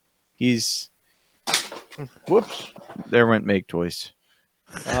 So he's. Whoops! There went Make Toys.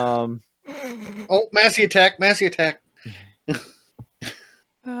 Oh, Massey attack! Massey attack!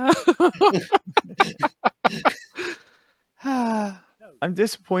 I'm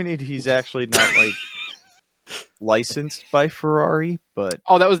disappointed he's actually not licensed by Ferrari, but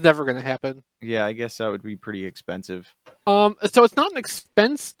that was never going to happen. Yeah, I guess that would be pretty expensive. So it's not an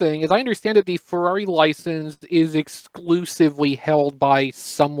expense thing. As I understand it, the Ferrari license is exclusively held by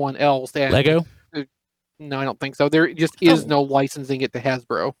someone else. And Lego? No, I don't think so. There just is no licensing it to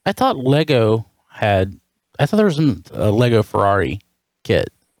Hasbro. I thought Lego had. I thought there was a Lego Ferrari kit.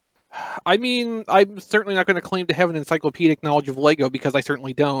 I mean, I'm certainly not going to claim to have an encyclopedic knowledge of Lego because I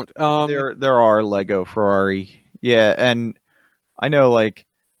certainly don't. There are Lego Ferrari, yeah, and I know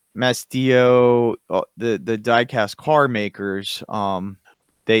Mastio, the diecast car makers.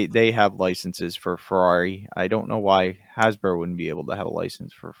 They have licenses for Ferrari. I don't know why Hasbro wouldn't be able to have a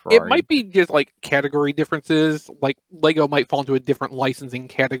license for It Ferrari. might be just like category differences. Like Lego might fall into a different licensing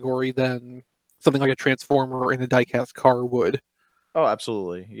category than something like a Transformer and a diecast car would. Oh,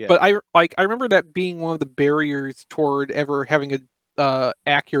 absolutely. Yeah. But I remember that being one of the barriers toward ever having a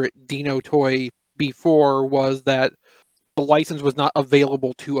accurate Dino toy before was that the license was not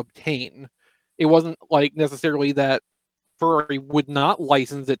available to obtain. It wasn't like necessarily that Ferrari would not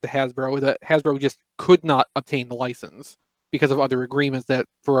license it to Hasbro, that Hasbro just could not obtain the license because of other agreements that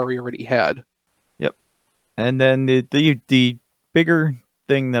Ferrari already had. Yep. And then the bigger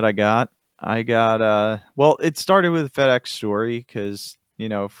thing that I got well, it started with a FedEx story because,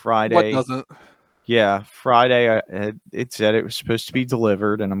 Friday. What doesn't? Yeah, Friday it said it was supposed to be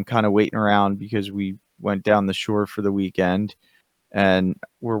delivered, and I'm kind of waiting around because we went down the shore for the weekend, and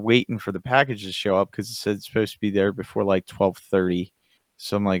we're waiting for the package to show up because it said it's supposed to be there before like 12:30.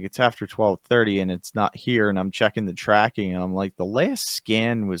 So I'm like, it's after 12:30 and it's not here, and I'm checking the tracking, and I'm like, the last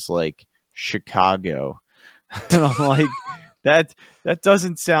scan was like Chicago, and I'm like, that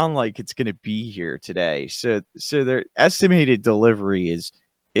doesn't sound like it's going to be here today. So their estimated delivery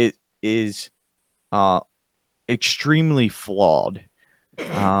is extremely flawed.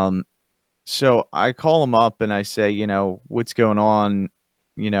 So I call them up and I say, what's going on?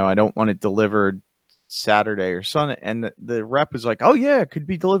 I don't want it delivered Saturday or Sunday. And the rep was like, oh yeah, it could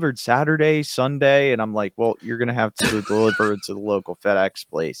be delivered Saturday, Sunday. And I'm like, well, you're going to have to deliver it to the local FedEx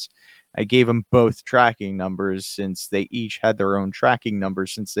place. I gave them both tracking numbers since they each had their own tracking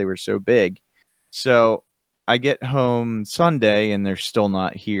numbers since they were so big. So I get home Sunday and they're still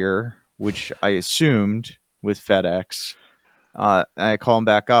not here, which I assumed with FedEx. I call them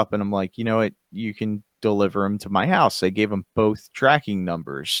back up and I'm like, you know what? You can deliver them to my house. I gave them both tracking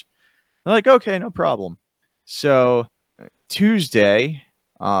numbers. They're like, okay, no problem. So Tuesday,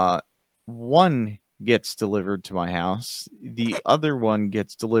 one gets delivered to my house. The other one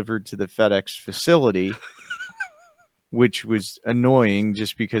gets delivered to the FedEx facility, which was annoying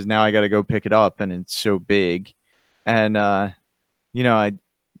just because now I got to go pick it up and it's so big. And, I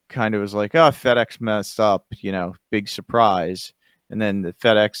kind of was like, oh, FedEx messed up, big surprise. And then the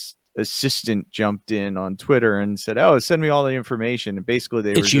FedEx assistant jumped in on Twitter and said, oh, send me all the information. And basically they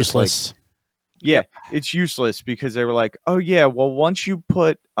were just useless. like, yeah, it's useless because they were like, oh yeah, well, once you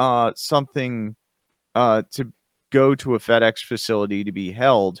put something to go to a FedEx facility to be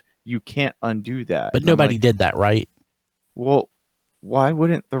held, you can't undo that. But nobody did that, right? Well, why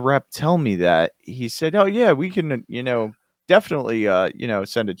wouldn't the rep tell me that? He said, oh yeah, we can, definitely,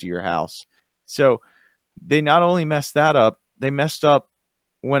 send it to your house. So they not only messed that up, they messed up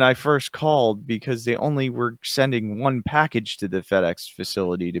when I first called because they only were sending one package to the FedEx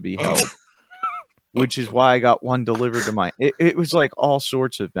facility to be held, which is why I got one delivered to it was like all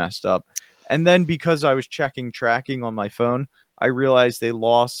sorts of messed up. And then because I was checking tracking on my phone, I realized they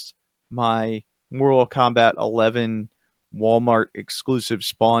lost my Mortal Kombat 11 Walmart exclusive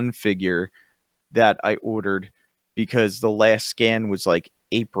Spawn figure that I ordered because the last scan was like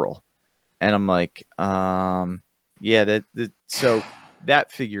April. And I'm like, so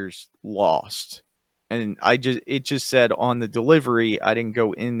that figure's lost. And it just said on the delivery, I didn't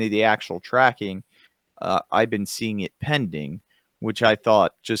go into the actual tracking. I've been seeing it pending, which I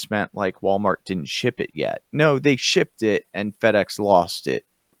thought just meant like Walmart didn't ship it yet. No, they shipped it and FedEx lost it.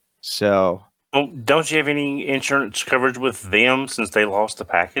 So. Well, don't you have any insurance coverage with them since they lost the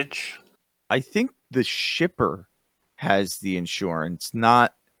package? I think the shipper has the insurance,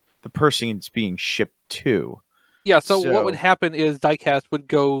 not the person it's being shipped to. Yeah, so what would happen is Diecast would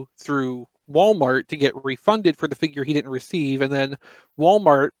go through Walmart to get refunded for the figure he didn't receive, and then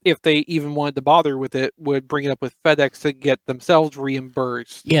Walmart, if they even wanted to bother with it, would bring it up with FedEx to get themselves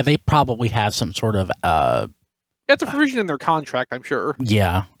reimbursed. Yeah, they probably have some sort of that's a provision in their contract, I'm sure.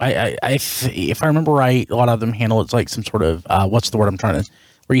 Yeah, if I remember right, a lot of them handle it's like some sort of what's the word I'm trying to,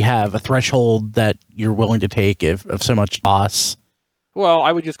 where you have a threshold that you're willing to take of so much loss. Well,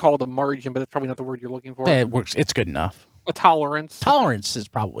 I would just call it a margin, but that's probably not the word you're looking for. It works. It's good enough. A tolerance. Tolerance is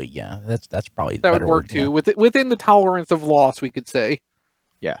probably, yeah. That's probably the that better would work word, too. yeah. Within the tolerance of loss, we could say.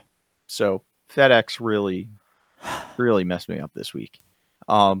 Yeah. So FedEx really messed me up this week.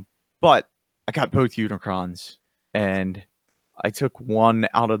 But I got both Unicrons and I took one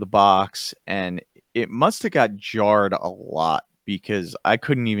out of the box and it must have got jarred a lot because I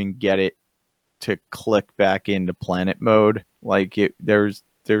couldn't even get it to click back into planet mode. Like there's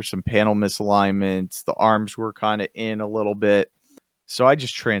some panel misalignments. The arms were kind of in a little bit. So I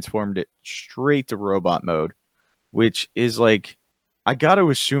just transformed it straight to robot mode, which is like, I got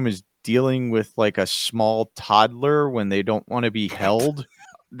to assume is dealing with like a small toddler when they don't want to be held.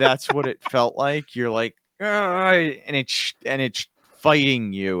 that's what it felt like. You're like, "Ah," and it's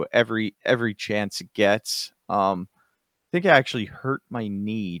fighting you every chance it gets. I think I actually hurt my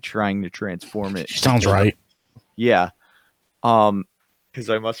knee trying to transform it. Sounds right. Yeah. Because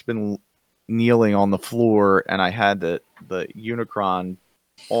I must have been kneeling on the floor, and I had the Unicron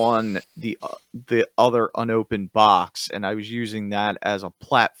on the other unopened box, and I was using that as a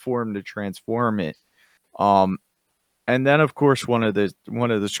platform to transform it. And then of course one of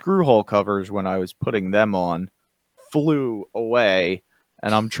the screw hole covers, when I was putting them on, flew away,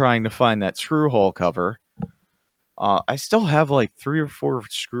 and I'm trying to find that screw hole cover. I still have like 3 or 4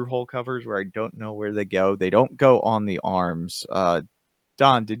 screw hole covers where I don't know where they go. They don't go on the arms.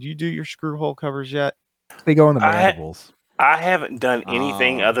 Don, did you do your screw hole covers yet? They go on the I- mandibles. I haven't done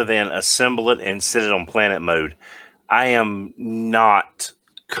anything other than assemble it and sit it on planet mode. I am not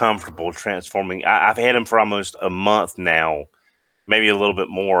comfortable transforming. I've had him for almost a month now, maybe a little bit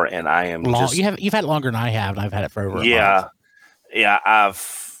more, and I am just. You've had it longer than I have, and I've had it for over a month. Yeah.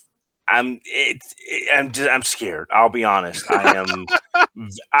 I'm scared. I'll be honest. I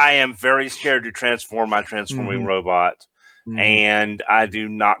am very scared to transform my transforming robot. And I do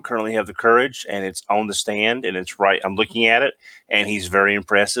not currently have the courage, and it's on the stand, and it's right. I'm looking at it, and he's very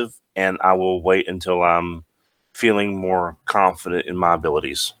impressive, and I will wait until I'm feeling more confident in my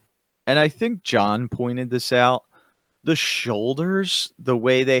abilities. And I think John pointed this out. The shoulders, the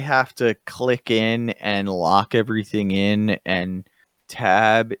way they have to click in and lock everything in and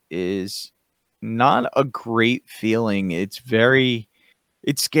tab, is not a great feeling. It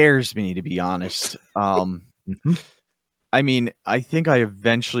scares me, to be honest. I mean, I think I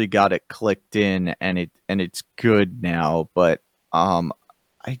eventually got it clicked in, and it's good now, but I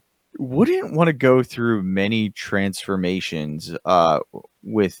wouldn't want to go through many transformations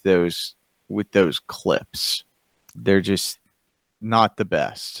with those clips. They're just not the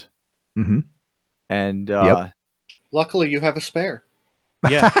best. And luckily you have a spare.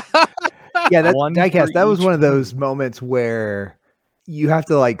 Yeah. Yeah, that One diecast, for that was each one of those moments where you have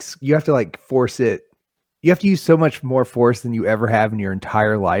to force it. You have to use so much more force than you ever have in your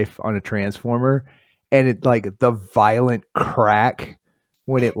entire life on a transformer, and it, like, the violent crack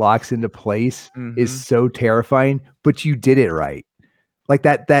when it locks into place is so terrifying, but you did it right. Like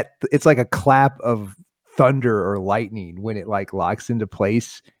that it's like a clap of thunder or lightning when it like locks into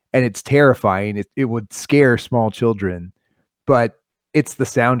place, and it's terrifying. It would scare small children, but it's the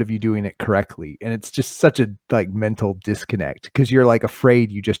sound of you doing it correctly, and it's just such a like mental disconnect because you're like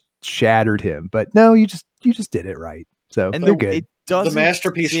afraid you just shattered him, but no, you just did it right. So and they're good. It doesn't The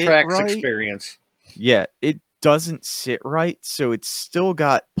Masterpiece sit Tracks right. experience. Yeah, it doesn't sit right, so it's still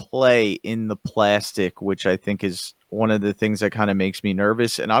got play in the plastic, which I think is one of the things that kind of makes me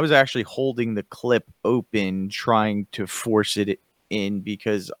nervous. And I was actually holding the clip open, trying to force it in,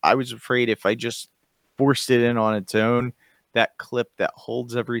 because I was afraid if I just forced it in on its own, that clip that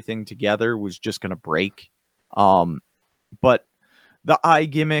holds everything together was just going to break. But the eye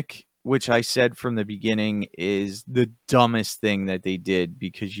gimmick, which I said from the beginning, is the dumbest thing that they did,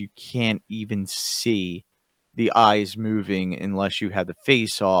 because you can't even see the eyes moving unless you have the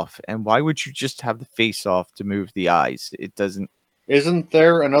face off. And why would you just have the face off to move the eyes? It doesn't. Isn't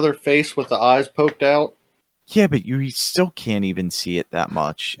there another face with the eyes poked out? Yeah, but you still can't even see it that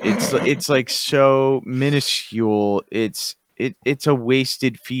much. It's like so minuscule. It's a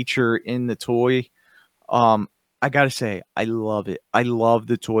wasted feature in the toy. I gotta say, I love it. I love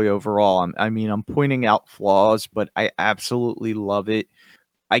the toy overall. I'm pointing out flaws, but I absolutely love it.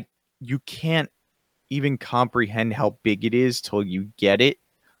 You can't even comprehend how big it is till you get it,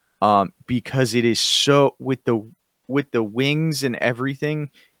 because it is so, with the wings and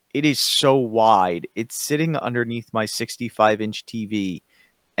everything, it is so wide. It's sitting underneath my 65-inch TV,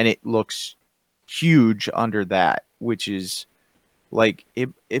 and it looks huge under that, which is like, it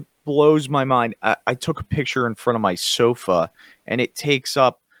blows my mind. I took a picture in front of my sofa, and it takes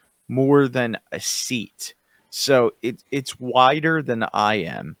up more than a seat. So it's wider than I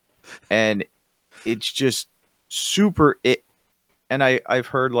am, and it's just super. And I've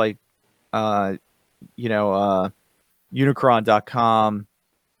heard, like, Unicron.com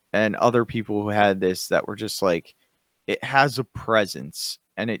and other people who had this that were just like, it has a presence,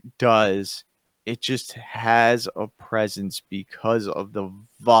 and it does. It just has a presence because of the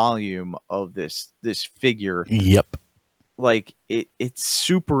volume of this figure. Yep. Like, it's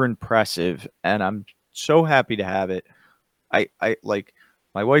super impressive, and I'm so happy to have it. I like,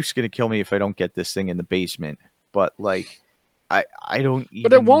 my wife's gonna kill me if I don't get this thing in the basement, but like, I don't even,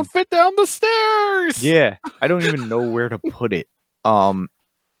 But it won't fit down the stairs. yeah, I don't even know where to put it. I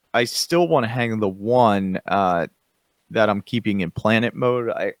still want to hang the one that I'm keeping in planet mode.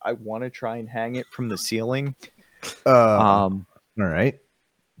 I want to try and hang it from the ceiling. All right.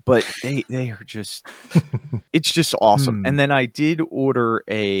 But they are just it's just awesome. And then I did order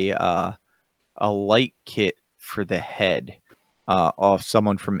a light kit for the head off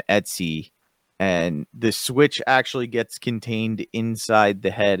someone from Etsy, and the switch actually gets contained inside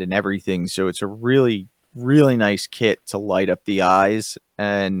the head and everything, so it's a really nice kit to light up the eyes,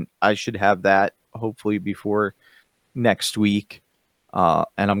 and I should have that hopefully before next week. And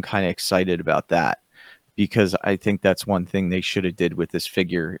I'm kind of excited about that, because I think that's one thing they should have did with this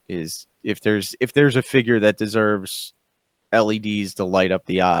figure is if there's a figure that deserves LEDs to light up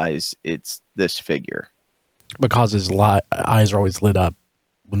the eyes, it's this figure. Because his eyes are always lit up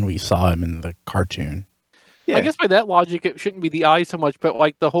when we saw him in the cartoon. Yeah. I guess by that logic, it shouldn't be the eyes so much, but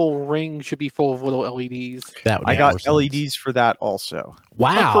like the whole ring should be full of little LEDs. I got LEDs for that also.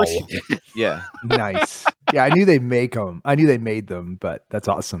 Wow. Of course you did. Yeah. Nice. Yeah, I knew they make them. I knew they made them, but that's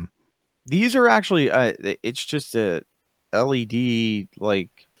awesome. These are actually it's just a LED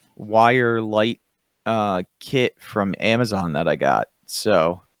like wire light kit from Amazon that I got.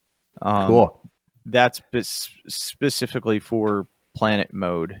 So Cool. That's specifically for planet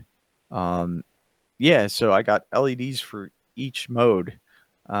mode. Yeah, so I got LEDs for each mode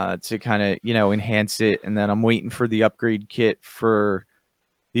to kind of, enhance it. And then I'm waiting for the upgrade kit for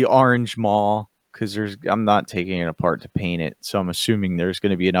the orange maw, because I'm not taking it apart to paint it. So I'm assuming there's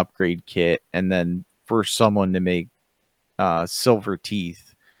going to be an upgrade kit. And then for someone to make silver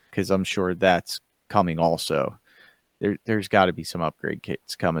teeth, because I'm sure that's coming also. There's got to be some upgrade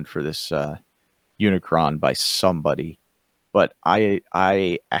kits coming for this Unicron by somebody. But I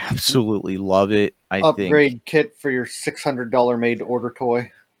absolutely love it. Upgrade kit for your $600 made to order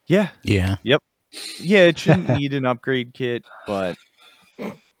toy. Yeah. Yeah. Yep. Yeah, it shouldn't need an upgrade kit, but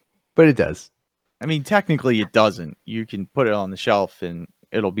it does. I mean, technically it doesn't. You can put it on the shelf and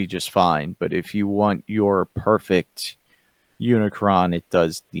it'll be just fine. But if you want your perfect Unicron, it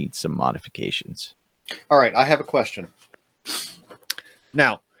does need some modifications. All right, I have a question.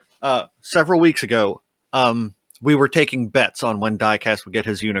 Now, several weeks ago, we were taking bets on when Diecast would get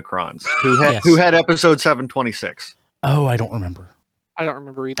his Unicrons. Who had episode 726? Oh, I don't remember. I don't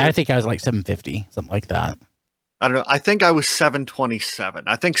remember either. I think I was like 750, something like that. I don't know. I think I was 727.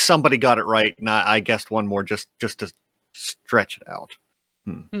 I think somebody got it right, and I guessed one more just to stretch it out.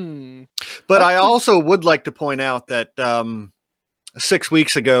 But I also would like to point out that 6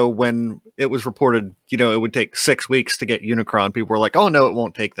 weeks ago, when it was reported, it would take 6 weeks to get Unicron, people were like, "Oh no, it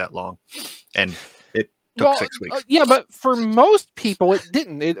won't take that long," and it took 6 weeks. Yeah, but for most people, it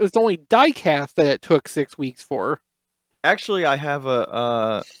didn't. It was only Diecast that it took 6 weeks for. Actually, I have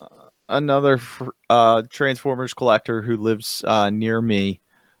another Transformers collector who lives near me,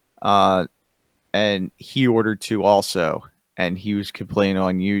 and he ordered 2 also, and he was complaining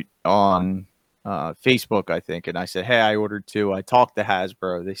on Facebook, I think, and I said, "Hey, I ordered 2." I talked to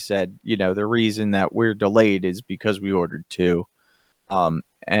Hasbro. They said, the reason that we're delayed is because we ordered 2.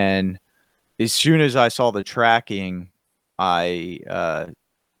 And as soon as I saw the tracking, I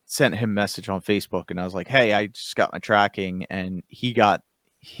sent him a message on Facebook, and I was like, "Hey, I just got my tracking," and he got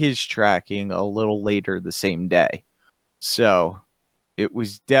his tracking a little later the same day. So it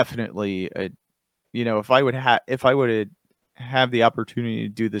was definitely if I would have the opportunity to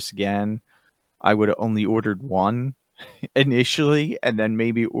do this again, I would have only ordered 1 initially, and then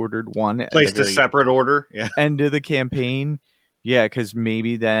maybe ordered 1 placed a separate order. Yeah, end of the campaign. Yeah, because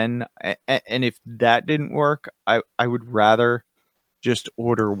maybe then, and if that didn't work, I would rather just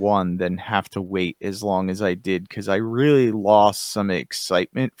order 1 than have to wait as long as I did, because I really lost some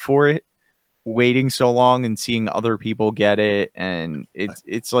excitement for it, waiting so long and seeing other people get it, and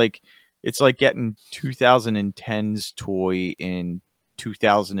it's like getting 2010's toy in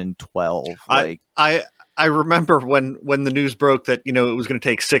 2012. I remember when the news broke that it was going to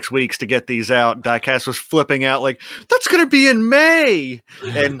take 6 weeks to get these out. Diecast was flipping out like, that's going to be in May,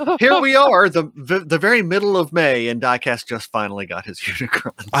 and here we are, the very middle of May, and Diecast just finally got his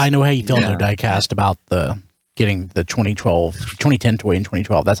Unicrons. I know how you feel, though, Diecast, about getting the 2010 toy in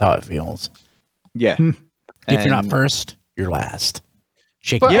 2012. That's how it feels. Yeah. If you're not first, you're last.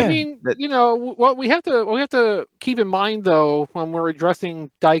 But I mean, what we have to keep in mind, though, when we're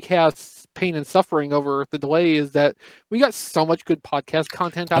addressing Diecast's pain and suffering over the delay, is that we got so much good podcast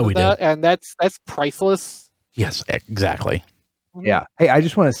content out of that, and that's priceless. Yes, exactly. Yeah. Hey, I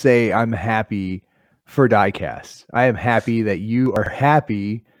just want to say I'm happy for Diecast. I am happy that you are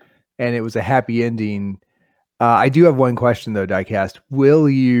happy, and it was a happy ending. I do have one question, though, Diecast. Will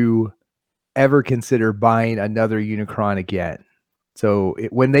you ever consider buying another Unicron again? So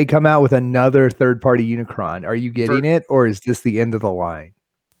when they come out with another third-party Unicron, are you getting it, or is this the end of the line?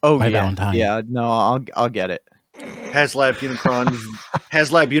 Oh My yeah, Valentine. yeah. No, I'll get it. HasLab Unicron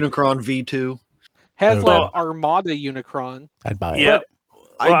V2. HasLab Well- Armada Unicron. I'd buy it. Yeah.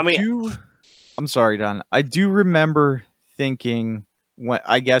 Well, I mean, I'm sorry, Don. I do remember thinking when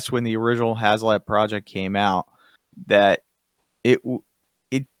the original HasLab project came out that it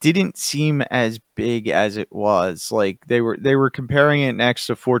didn't seem as big as it was. Like they were comparing it next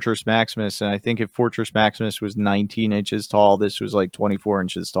to Fortress Maximus, and I think if Fortress Maximus was 19 inches tall, this was like 24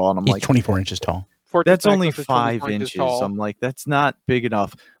 inches tall, and I'm He's like, 24 inches tall. Fortress that's only Maximus is 5 24 inches. tall. I'm like, that's not big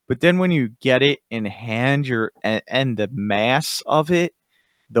enough. But then when you get it in hand, and the mass of it,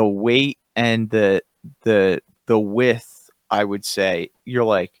 the weight and the width, I would say, you're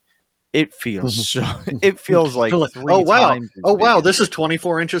like, it feels it feels like three oh wow, times as oh big wow, as this it. is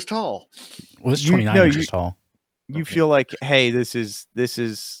 24 inches tall. Well, it's You- 29 no, inches tall. You feel like, hey, this is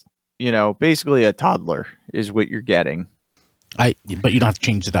basically a toddler is what you're getting. But you don't have to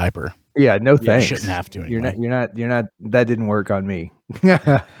change the diaper. Yeah, no You thanks. shouldn't have to. You're Anyway. not. That didn't work on me.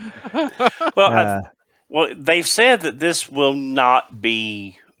 well, well, they've said that this will not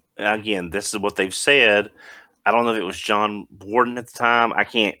be. Again, this is what they've said. I don't know if it was John Warden at the time. I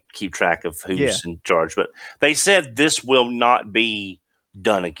can't keep track of who's in charge, but they said this will not be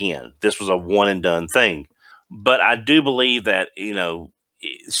done again. This was a one and done thing. But I do believe that,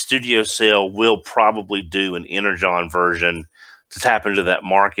 Studio Cell will probably do an Energon version to tap into that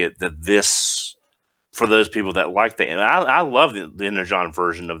market for those people that like that. And I love the Energon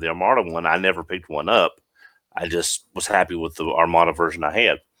version of the Armada one. I never picked one up. I just was happy with the Armada version I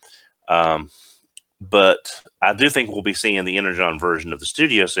had. But I do think we'll be seeing the Energon version of the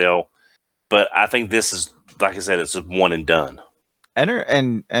Studio Cell. But I think this is, like I said, it's a one and done.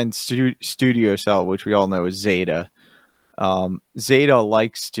 And Studio Cell, which we all know is Zeta. Zeta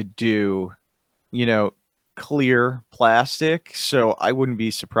likes to do, clear plastic. So I wouldn't be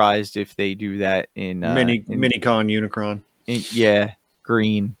surprised if they do that in Minicon Unicron.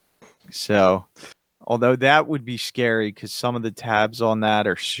 Green. So, although that would be scary because some of the tabs on that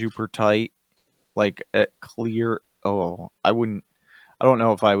are super tight, like clear. Oh, I don't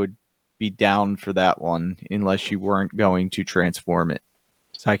know if I would be down for that one unless you weren't going to transform it.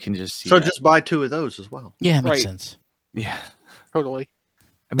 So I can just see. So that. just buy 2 of those as well. Yeah, it makes Right. sense. Yeah. Totally.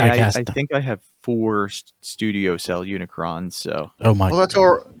 I mean, I Diecast. think I have 4 Studio Cell Unicrons. So Oh my. Well,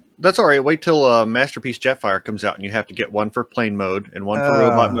 that's all right. Wait till Masterpiece Jetfire comes out, and you have to get one for plane mode, and one for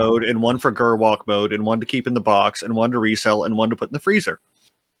robot mode, and one for Gerwalk mode, and one to keep in the box, and one to resell, and one to put in the freezer.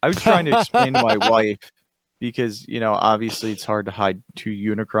 I was trying to explain to my wife because obviously it's hard to hide 2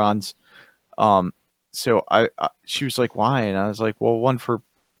 Unicrons. So she was like, "Why?" And I was like, "Well, one for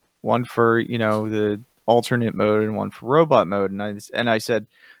the alternate mode and one for robot mode." And I said,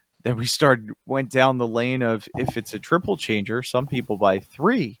 then we went down the lane of if it's a triple changer, some people buy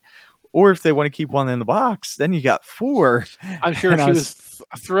 3, or if they want to keep one in the box, then you got 4. I'm sure And she was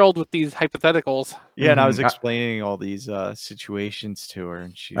thrilled with these hypotheticals. Yeah, and I was Mhm. explaining all these situations to her,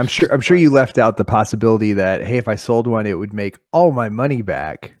 and I'm sure you left out the possibility that, hey, if I sold one, it would make all my money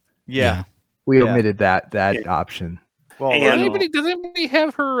back. Yeah. We Yeah. omitted that option. Well, And- Does anybody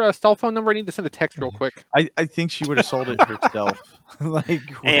have her cell phone number? I need to send a text real quick. I think she would have sold it herself, like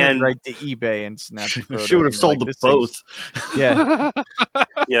And- went right to eBay and snapped a photo. She would have and sold like, them this thing's- both. Yeah,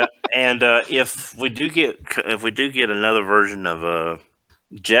 Yeah, and if we do get another version of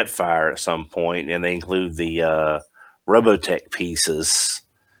Jetfire at some point, and they include the Robotech pieces,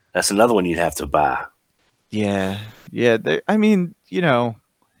 that's another one you'd have to buy. yeah. I mean,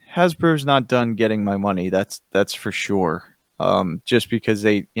 Hasbro's not done getting my money. That's for sure. Just because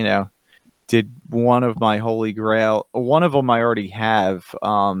they, did one of my Holy Grail. One of them I already have.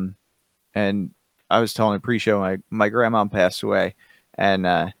 And I was telling a pre-show, my grandma passed away,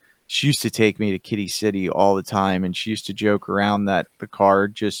 and she used to take me to Kitty City all the time, and she used to joke around that the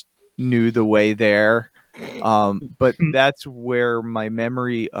card just knew the way there. But that's where my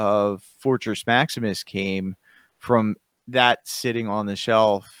memory of Fortress Maximus came from, that sitting on the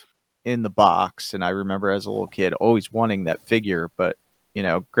shelf in the box. And I remember as a little kid always wanting that figure, but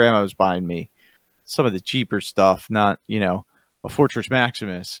grandma was buying me some of the cheaper stuff, not a Fortress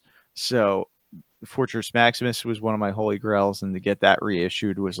Maximus. So Fortress Maximus was one of my holy grails, and to get that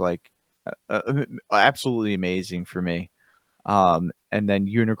reissued was like absolutely amazing for me. And then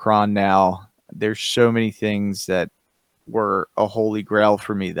Unicron, now there's so many things that were a holy grail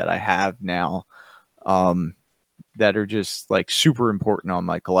for me that I have now, that are just like super important in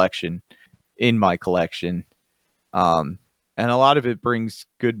my collection. And a lot of it brings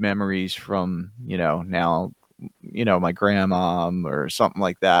good memories from, now my grandmom or something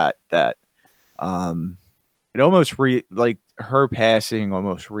like that, that it almost like her passing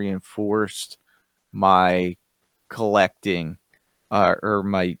almost reinforced my collecting or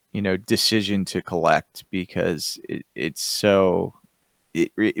my decision to collect, because it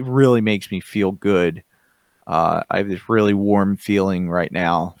really makes me feel good. I have this really warm feeling right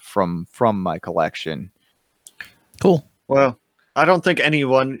now from my collection. Cool. Well, I don't think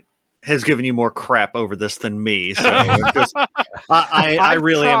anyone has given you more crap over this than me. So I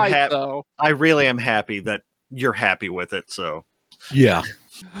really am happy. I really am happy that you're happy with it. So Yeah.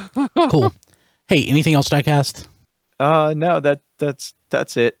 Cool. Hey, anything else, Diecast? No,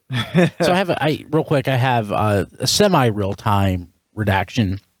 that's it. So I have a semi real time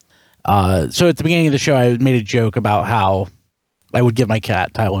redaction. So at the beginning of the show, I made a joke about how I would give my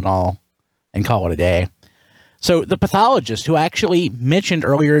cat Tylenol and call it a day. So the pathologist who actually mentioned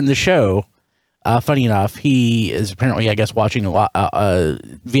earlier in the show, funny enough, he is apparently, I guess, watching a lot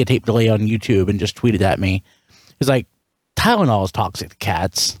via tape delay on YouTube and just tweeted at me. He's like, Tylenol is toxic to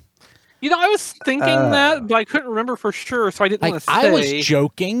cats. I was thinking that, but I couldn't remember for sure, so I didn't want to say. I was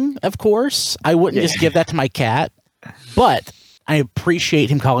joking, of course. I wouldn't just give that to my cat, but I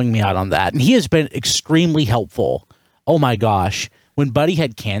appreciate him calling me out on that. And he has been extremely helpful. Oh my gosh. When Buddy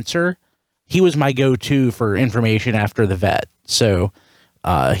had cancer, he was my go-to for information after the vet. So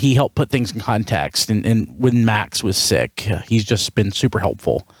he helped put things in context. And when Max was sick, he's just been super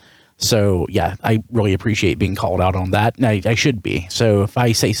helpful. So, yeah, I really appreciate being called out on that. And I should be. So if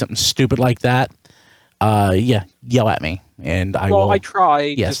I say something stupid like that, yell at me. And I will. Well, I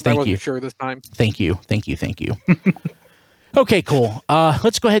tried. Yes, I wasn't sure this time. Thank you. Okay, cool.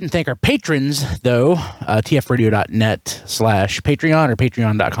 Let's go ahead and thank our patrons, though. tfradio.net/Patreon or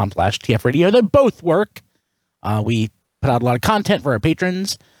patreon.com/tfradio. They both work. We put out a lot of content for our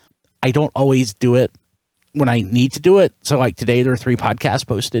patrons. I don't always do it when I need to do it. So like today, there are 3 podcasts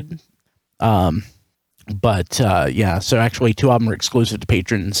posted. So actually 2 of them are exclusive to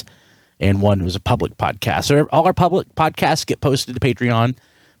patrons and 1 was a public podcast. So all our public podcasts get posted to Patreon.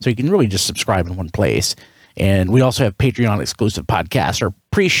 So you can really just subscribe in one place. And we also have Patreon exclusive podcasts. Our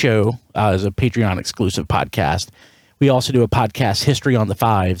pre-show is a Patreon exclusive podcast. We also do a podcast, History on the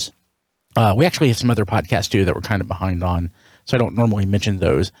Fives. We actually have some other podcasts too that we're kind of behind on, so I don't normally mention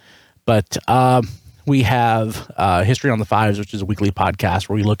those. But we have History on the Fives, which is a weekly podcast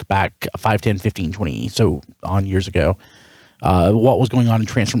where we look back 5, 10, 15, 20, so on years ago, what was going on in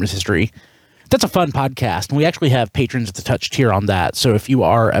Transformers history. That's a fun podcast. And we actually have patrons at the touch tier on that. So if you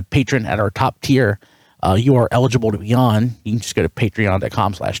are a patron at our top tier, you are eligible to be on. You can just go to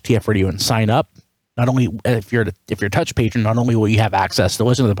patreon.com/tfradio and sign up. Not only if you're a touch patron, not only will you have access to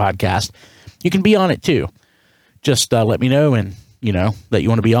listen to the podcast, you can be on it too. Just let me know and that you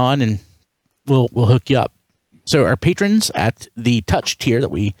want to be on, and we'll hook you up. So our patrons at the touch tier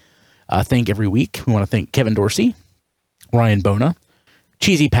that we thank every week, we want to thank Kevin Dorsey, Ryan Bona,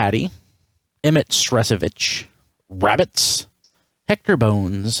 Cheesy Patty, Emmett Stresovich, Rabbits, Hector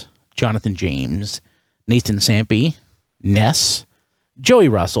Bones, Jonathan James, Nathan Sampy, Ness, Joey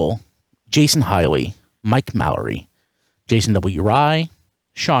Russell, Jason Hiley, Mike Mallory, Jason W. Rye,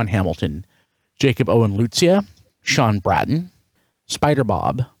 Sean Hamilton, Jacob Owen Lucia, Sean Bratton, Spider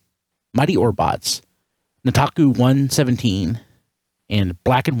Bob, Mighty Orbots, Nataku 117, and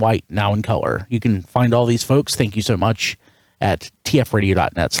Black and White Now in Color. You can find all these folks, thank you so much, at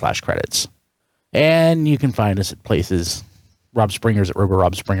tfradio.net/credits. And you can find us at places. Rob Springer's at Robo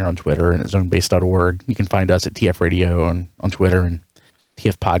Springer on Twitter and at zonebase.org. You can find us at TF Radio on Twitter and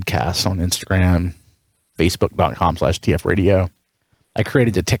TF Podcasts on Instagram, facebook.com/TF Radio. I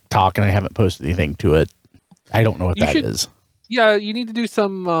created a TikTok and I haven't posted anything to it. I don't know what that is. Yeah, you need to do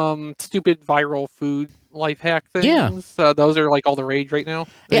some stupid viral food life hack things. Yeah. Those are like all the rage right now.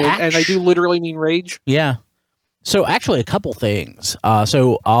 Yeah, and I do literally mean rage. Yeah. So actually a couple things.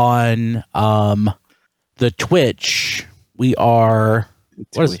 So on the Twitch, we are...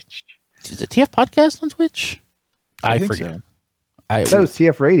 Is it TF Podcast on Twitch? I forget. So. That was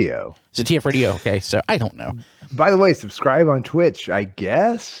TF Radio. Is it TF Radio? Okay, so I don't know. By the way, subscribe on Twitch, I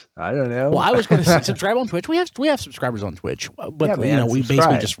guess. I don't know. Well, I was going to subscribe on Twitch. We have subscribers on Twitch, but we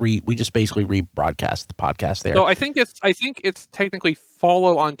just basically rebroadcast the podcast there. So I think it's technically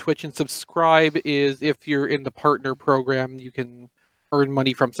follow on Twitch, and subscribe is if you're in the partner program, you can earn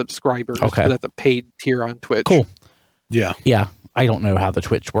money from subscribers. Okay, so that's a paid tier on Twitch. Cool. Yeah. I don't know how the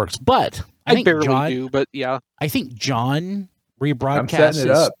Twitch works, but I think barely John, do. But yeah, I think John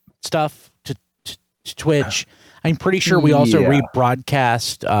rebroadcasts stuff to Twitch. I'm pretty sure we also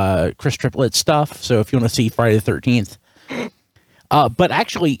rebroadcast Chris Triplet stuff. So if you want to see Friday the 13th. But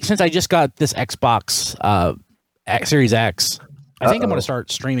actually, since I just got this Xbox Series X. I think I'm going Uh-oh. to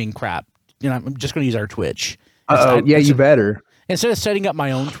start streaming crap. I'm just going to use our Twitch. Oh, yeah, you better. Instead of setting up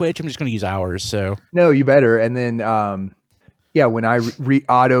my own Twitch, I'm just going to use ours. So No, you better. And then, when I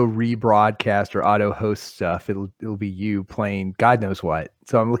auto rebroadcast or auto host stuff, it'll be you playing God knows what.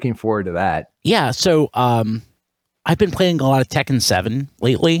 So I'm looking forward to that. yeah. So I've been playing a lot of Tekken 7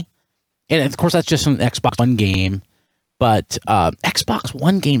 lately, and of course that's just an Xbox One game. But Xbox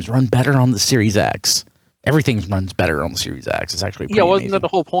One games run better on the Series X. Everything runs better on the Series X. It's actually pretty wasn't amazing. that the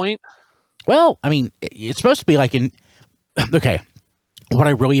whole point? Well, I mean, it's supposed to be like okay, what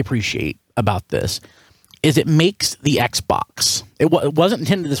I really appreciate about this is it makes the Xbox, it wasn't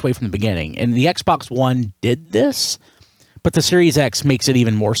intended this way from the beginning, and the Xbox One did this, but the Series X makes it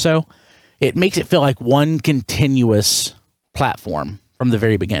even more so. It makes it feel like one continuous platform from the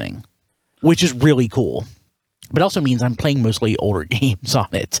very beginning, which is really cool. But also means I'm playing mostly older games on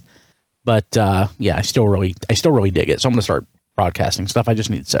it. But yeah, I still really dig it. So I'm going to start broadcasting stuff. I just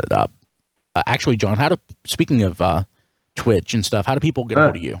need to set it up. Actually, John, speaking of Twitch and stuff, how do people get a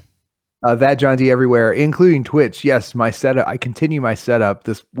hold of you? That John D everywhere, including Twitch. Yes, my setup. I continue my setup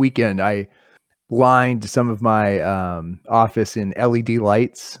this weekend. I lined some of my office in LED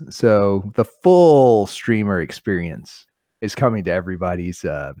lights, so the full streamer experience is coming to everybody's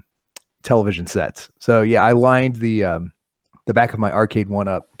television sets. So yeah, I lined the back of my Arcade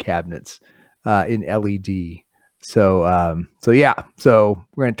 1-Up cabinets in LED. So yeah, so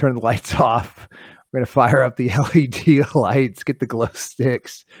we're gonna turn the lights off. We're gonna fire up the LED lights, get the glow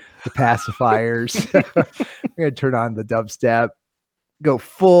sticks, the pacifiers. We're gonna turn on the dubstep, go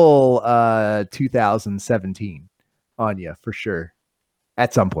full 2017 on you for sure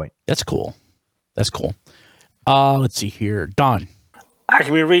at some point. That's cool. Let's see here, Don. I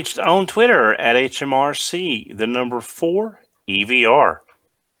can be reached on Twitter at HMRC, the number 4 EVR.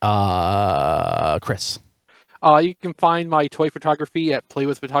 Chris. You can find my toy photography at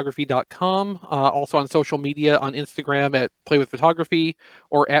playwithphotography.com. Also on social media on Instagram at playwithphotography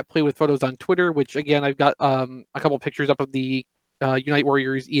or at playwithphotos on Twitter, which again, I've got a couple pictures up of the Unite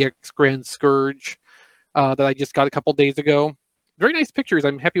Warriors EX Grand Scourge that I just got a couple days ago. Very nice pictures.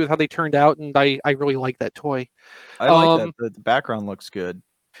 I'm happy with how they turned out, and I really like that toy. I like that. The background looks good.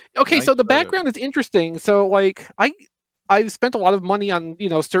 Okay, Nice so the photo. background is interesting. So like I've spent a lot of money on,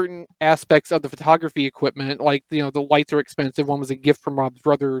 certain aspects of the photography equipment. Like, the lights are expensive. One was a gift from Rob's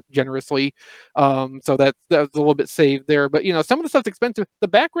brother generously. So that was a little bit saved there. But, some of the stuff's expensive. The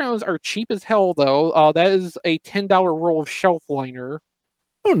backgrounds are cheap as hell, though. That is a $10 roll of shelf liner.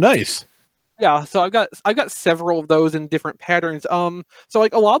 Oh, nice. Yeah, so I've got several of those in different patterns. So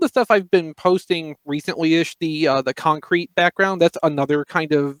like a lot of the stuff I've been posting recently-ish, the concrete background, that's another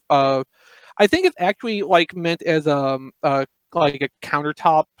kind of I think it's actually like meant as like a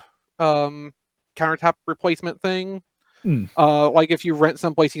countertop replacement thing. Like if you rent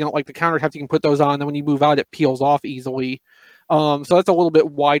someplace you don't like the countertops, you can put those on, and when you move out it peels off easily. So that's a little bit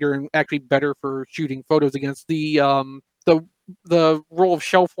wider and actually better for shooting photos against. The roll of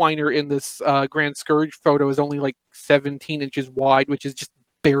shelf liner in this Grand Scourge photo is only like 17 inches wide, which is just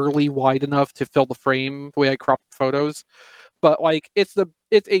barely wide enough to fill the frame the way I crop photos. But like it's a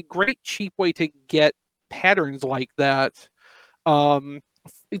great cheap way to get patterns like that.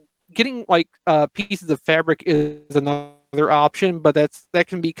 Getting like pieces of fabric is another option, but that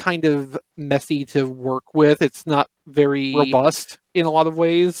can be kind of messy to work with. It's not very robust in a lot of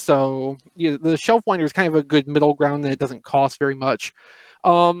ways. So the shelf liner is kind of a good middle ground, and it doesn't cost very much.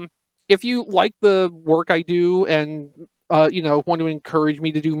 If you like the work I do and want to encourage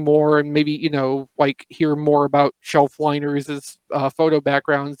me to do more and maybe, like hear more about shelf liners as photo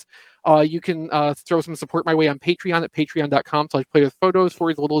backgrounds, you can throw some support my way on Patreon at patreon.com/playwithphotos for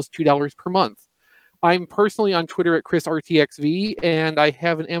as little as $2 per month. I'm personally on Twitter at ChrisRTXV, and I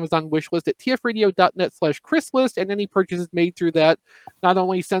have an Amazon wishlist at tfradio.net/ChrisList, and any purchases made through that not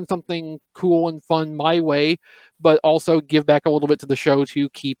only send something cool and fun my way, but also give back a little bit to the show to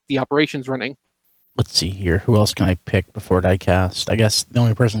keep the operations running. Let's see here. Who else can I pick before Diecast? I guess the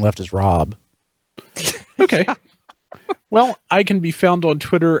only person left is Rob. Okay. Well, I can be found on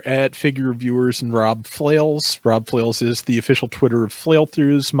Twitter at Figure Reviewers and Rob Flails. Rob Flails is the official Twitter of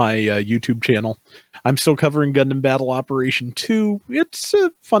Flailthroughs, my YouTube channel. I'm still covering Gundam Battle Operation 2. It's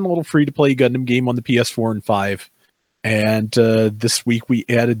a fun little free-to-play Gundam game on the PS4 and 5. And this week we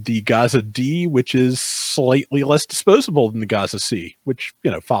added the Gaza D, which is slightly less disposable than the Gaza C, which,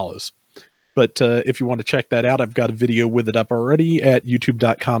 follows. But if you want to check that out, I've got a video with it up already at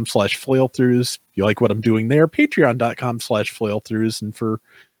youtube.com/flailthroughs. If you like what I'm doing there, patreon.com/flailthroughs. And for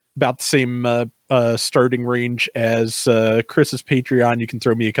about the same starting range as Chris's Patreon. You can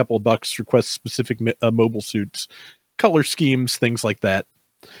throw me a couple of bucks, request specific mobile suits, color schemes, things like that.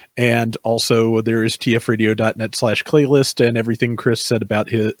 And also there is tfradio.net/playlist, and everything Chris said about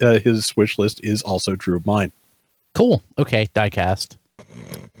his wish list is also true of mine. Cool. Okay, Diecast.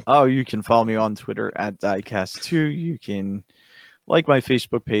 Oh, you can follow me on Twitter at Diecast2. You can like my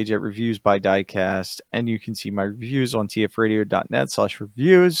Facebook page at Reviews by Diecast, and you can see my reviews on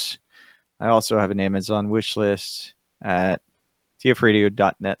tfradio.net/reviews. I also have an Amazon wish list at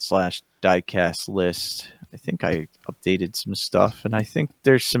tfradio.net/diecast list. I think I updated some stuff, and I think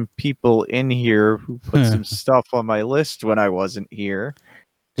there's some people in here who put some stuff on my list when I wasn't here.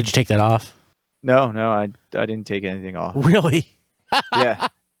 Did you take that off? No, I didn't take anything off. Really? Yeah.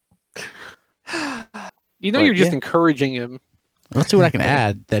 You know, you're just encouraging him. Let's see what I can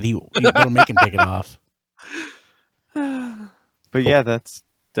add that that'll make him take it off. But yeah, that's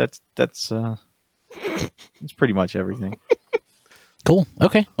pretty much everything. Cool.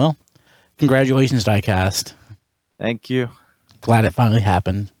 Okay. Well, congratulations, Diecast. Thank you. Glad it finally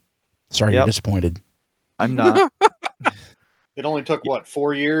happened. Sorry you're disappointed. I'm not. It only took, what,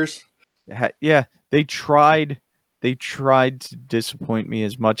 4 years? Yeah, they tried to disappoint me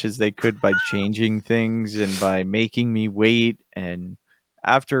as much as they could by changing things and by making me wait. And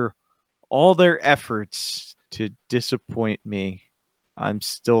after all their efforts to disappoint me, I'm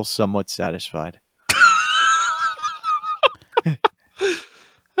still somewhat satisfied.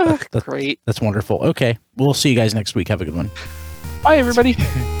 That's great. That's wonderful. Okay. We'll see you guys next week. Have a good one. Bye, everybody.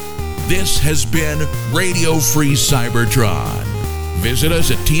 This has been Radio Free Cybertron. Visit us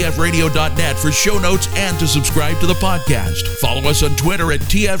at tfradio.net for show notes and to subscribe to the podcast. Follow us on Twitter at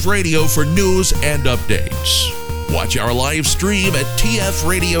tfradio for news and updates. Watch our live stream at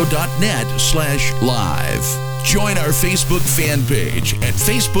tfradio.net/live. Join our Facebook fan page at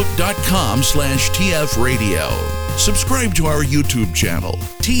facebook.com/tfradio. Subscribe to our YouTube channel,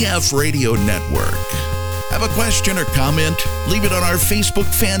 TF Radio Network. Have a question or comment? Leave it on our Facebook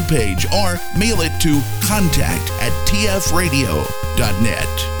fan page or mail it to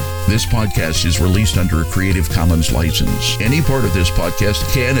contact@tfradio.net. This podcast is released under a Creative Commons license. Any part of this podcast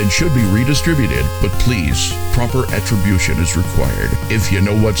can and should be redistributed, but please, proper attribution is required if you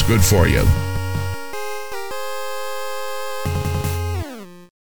know what's good for you.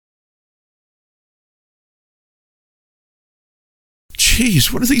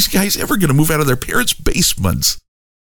 Jeez, when are these guys ever going to move out of their parents' basements?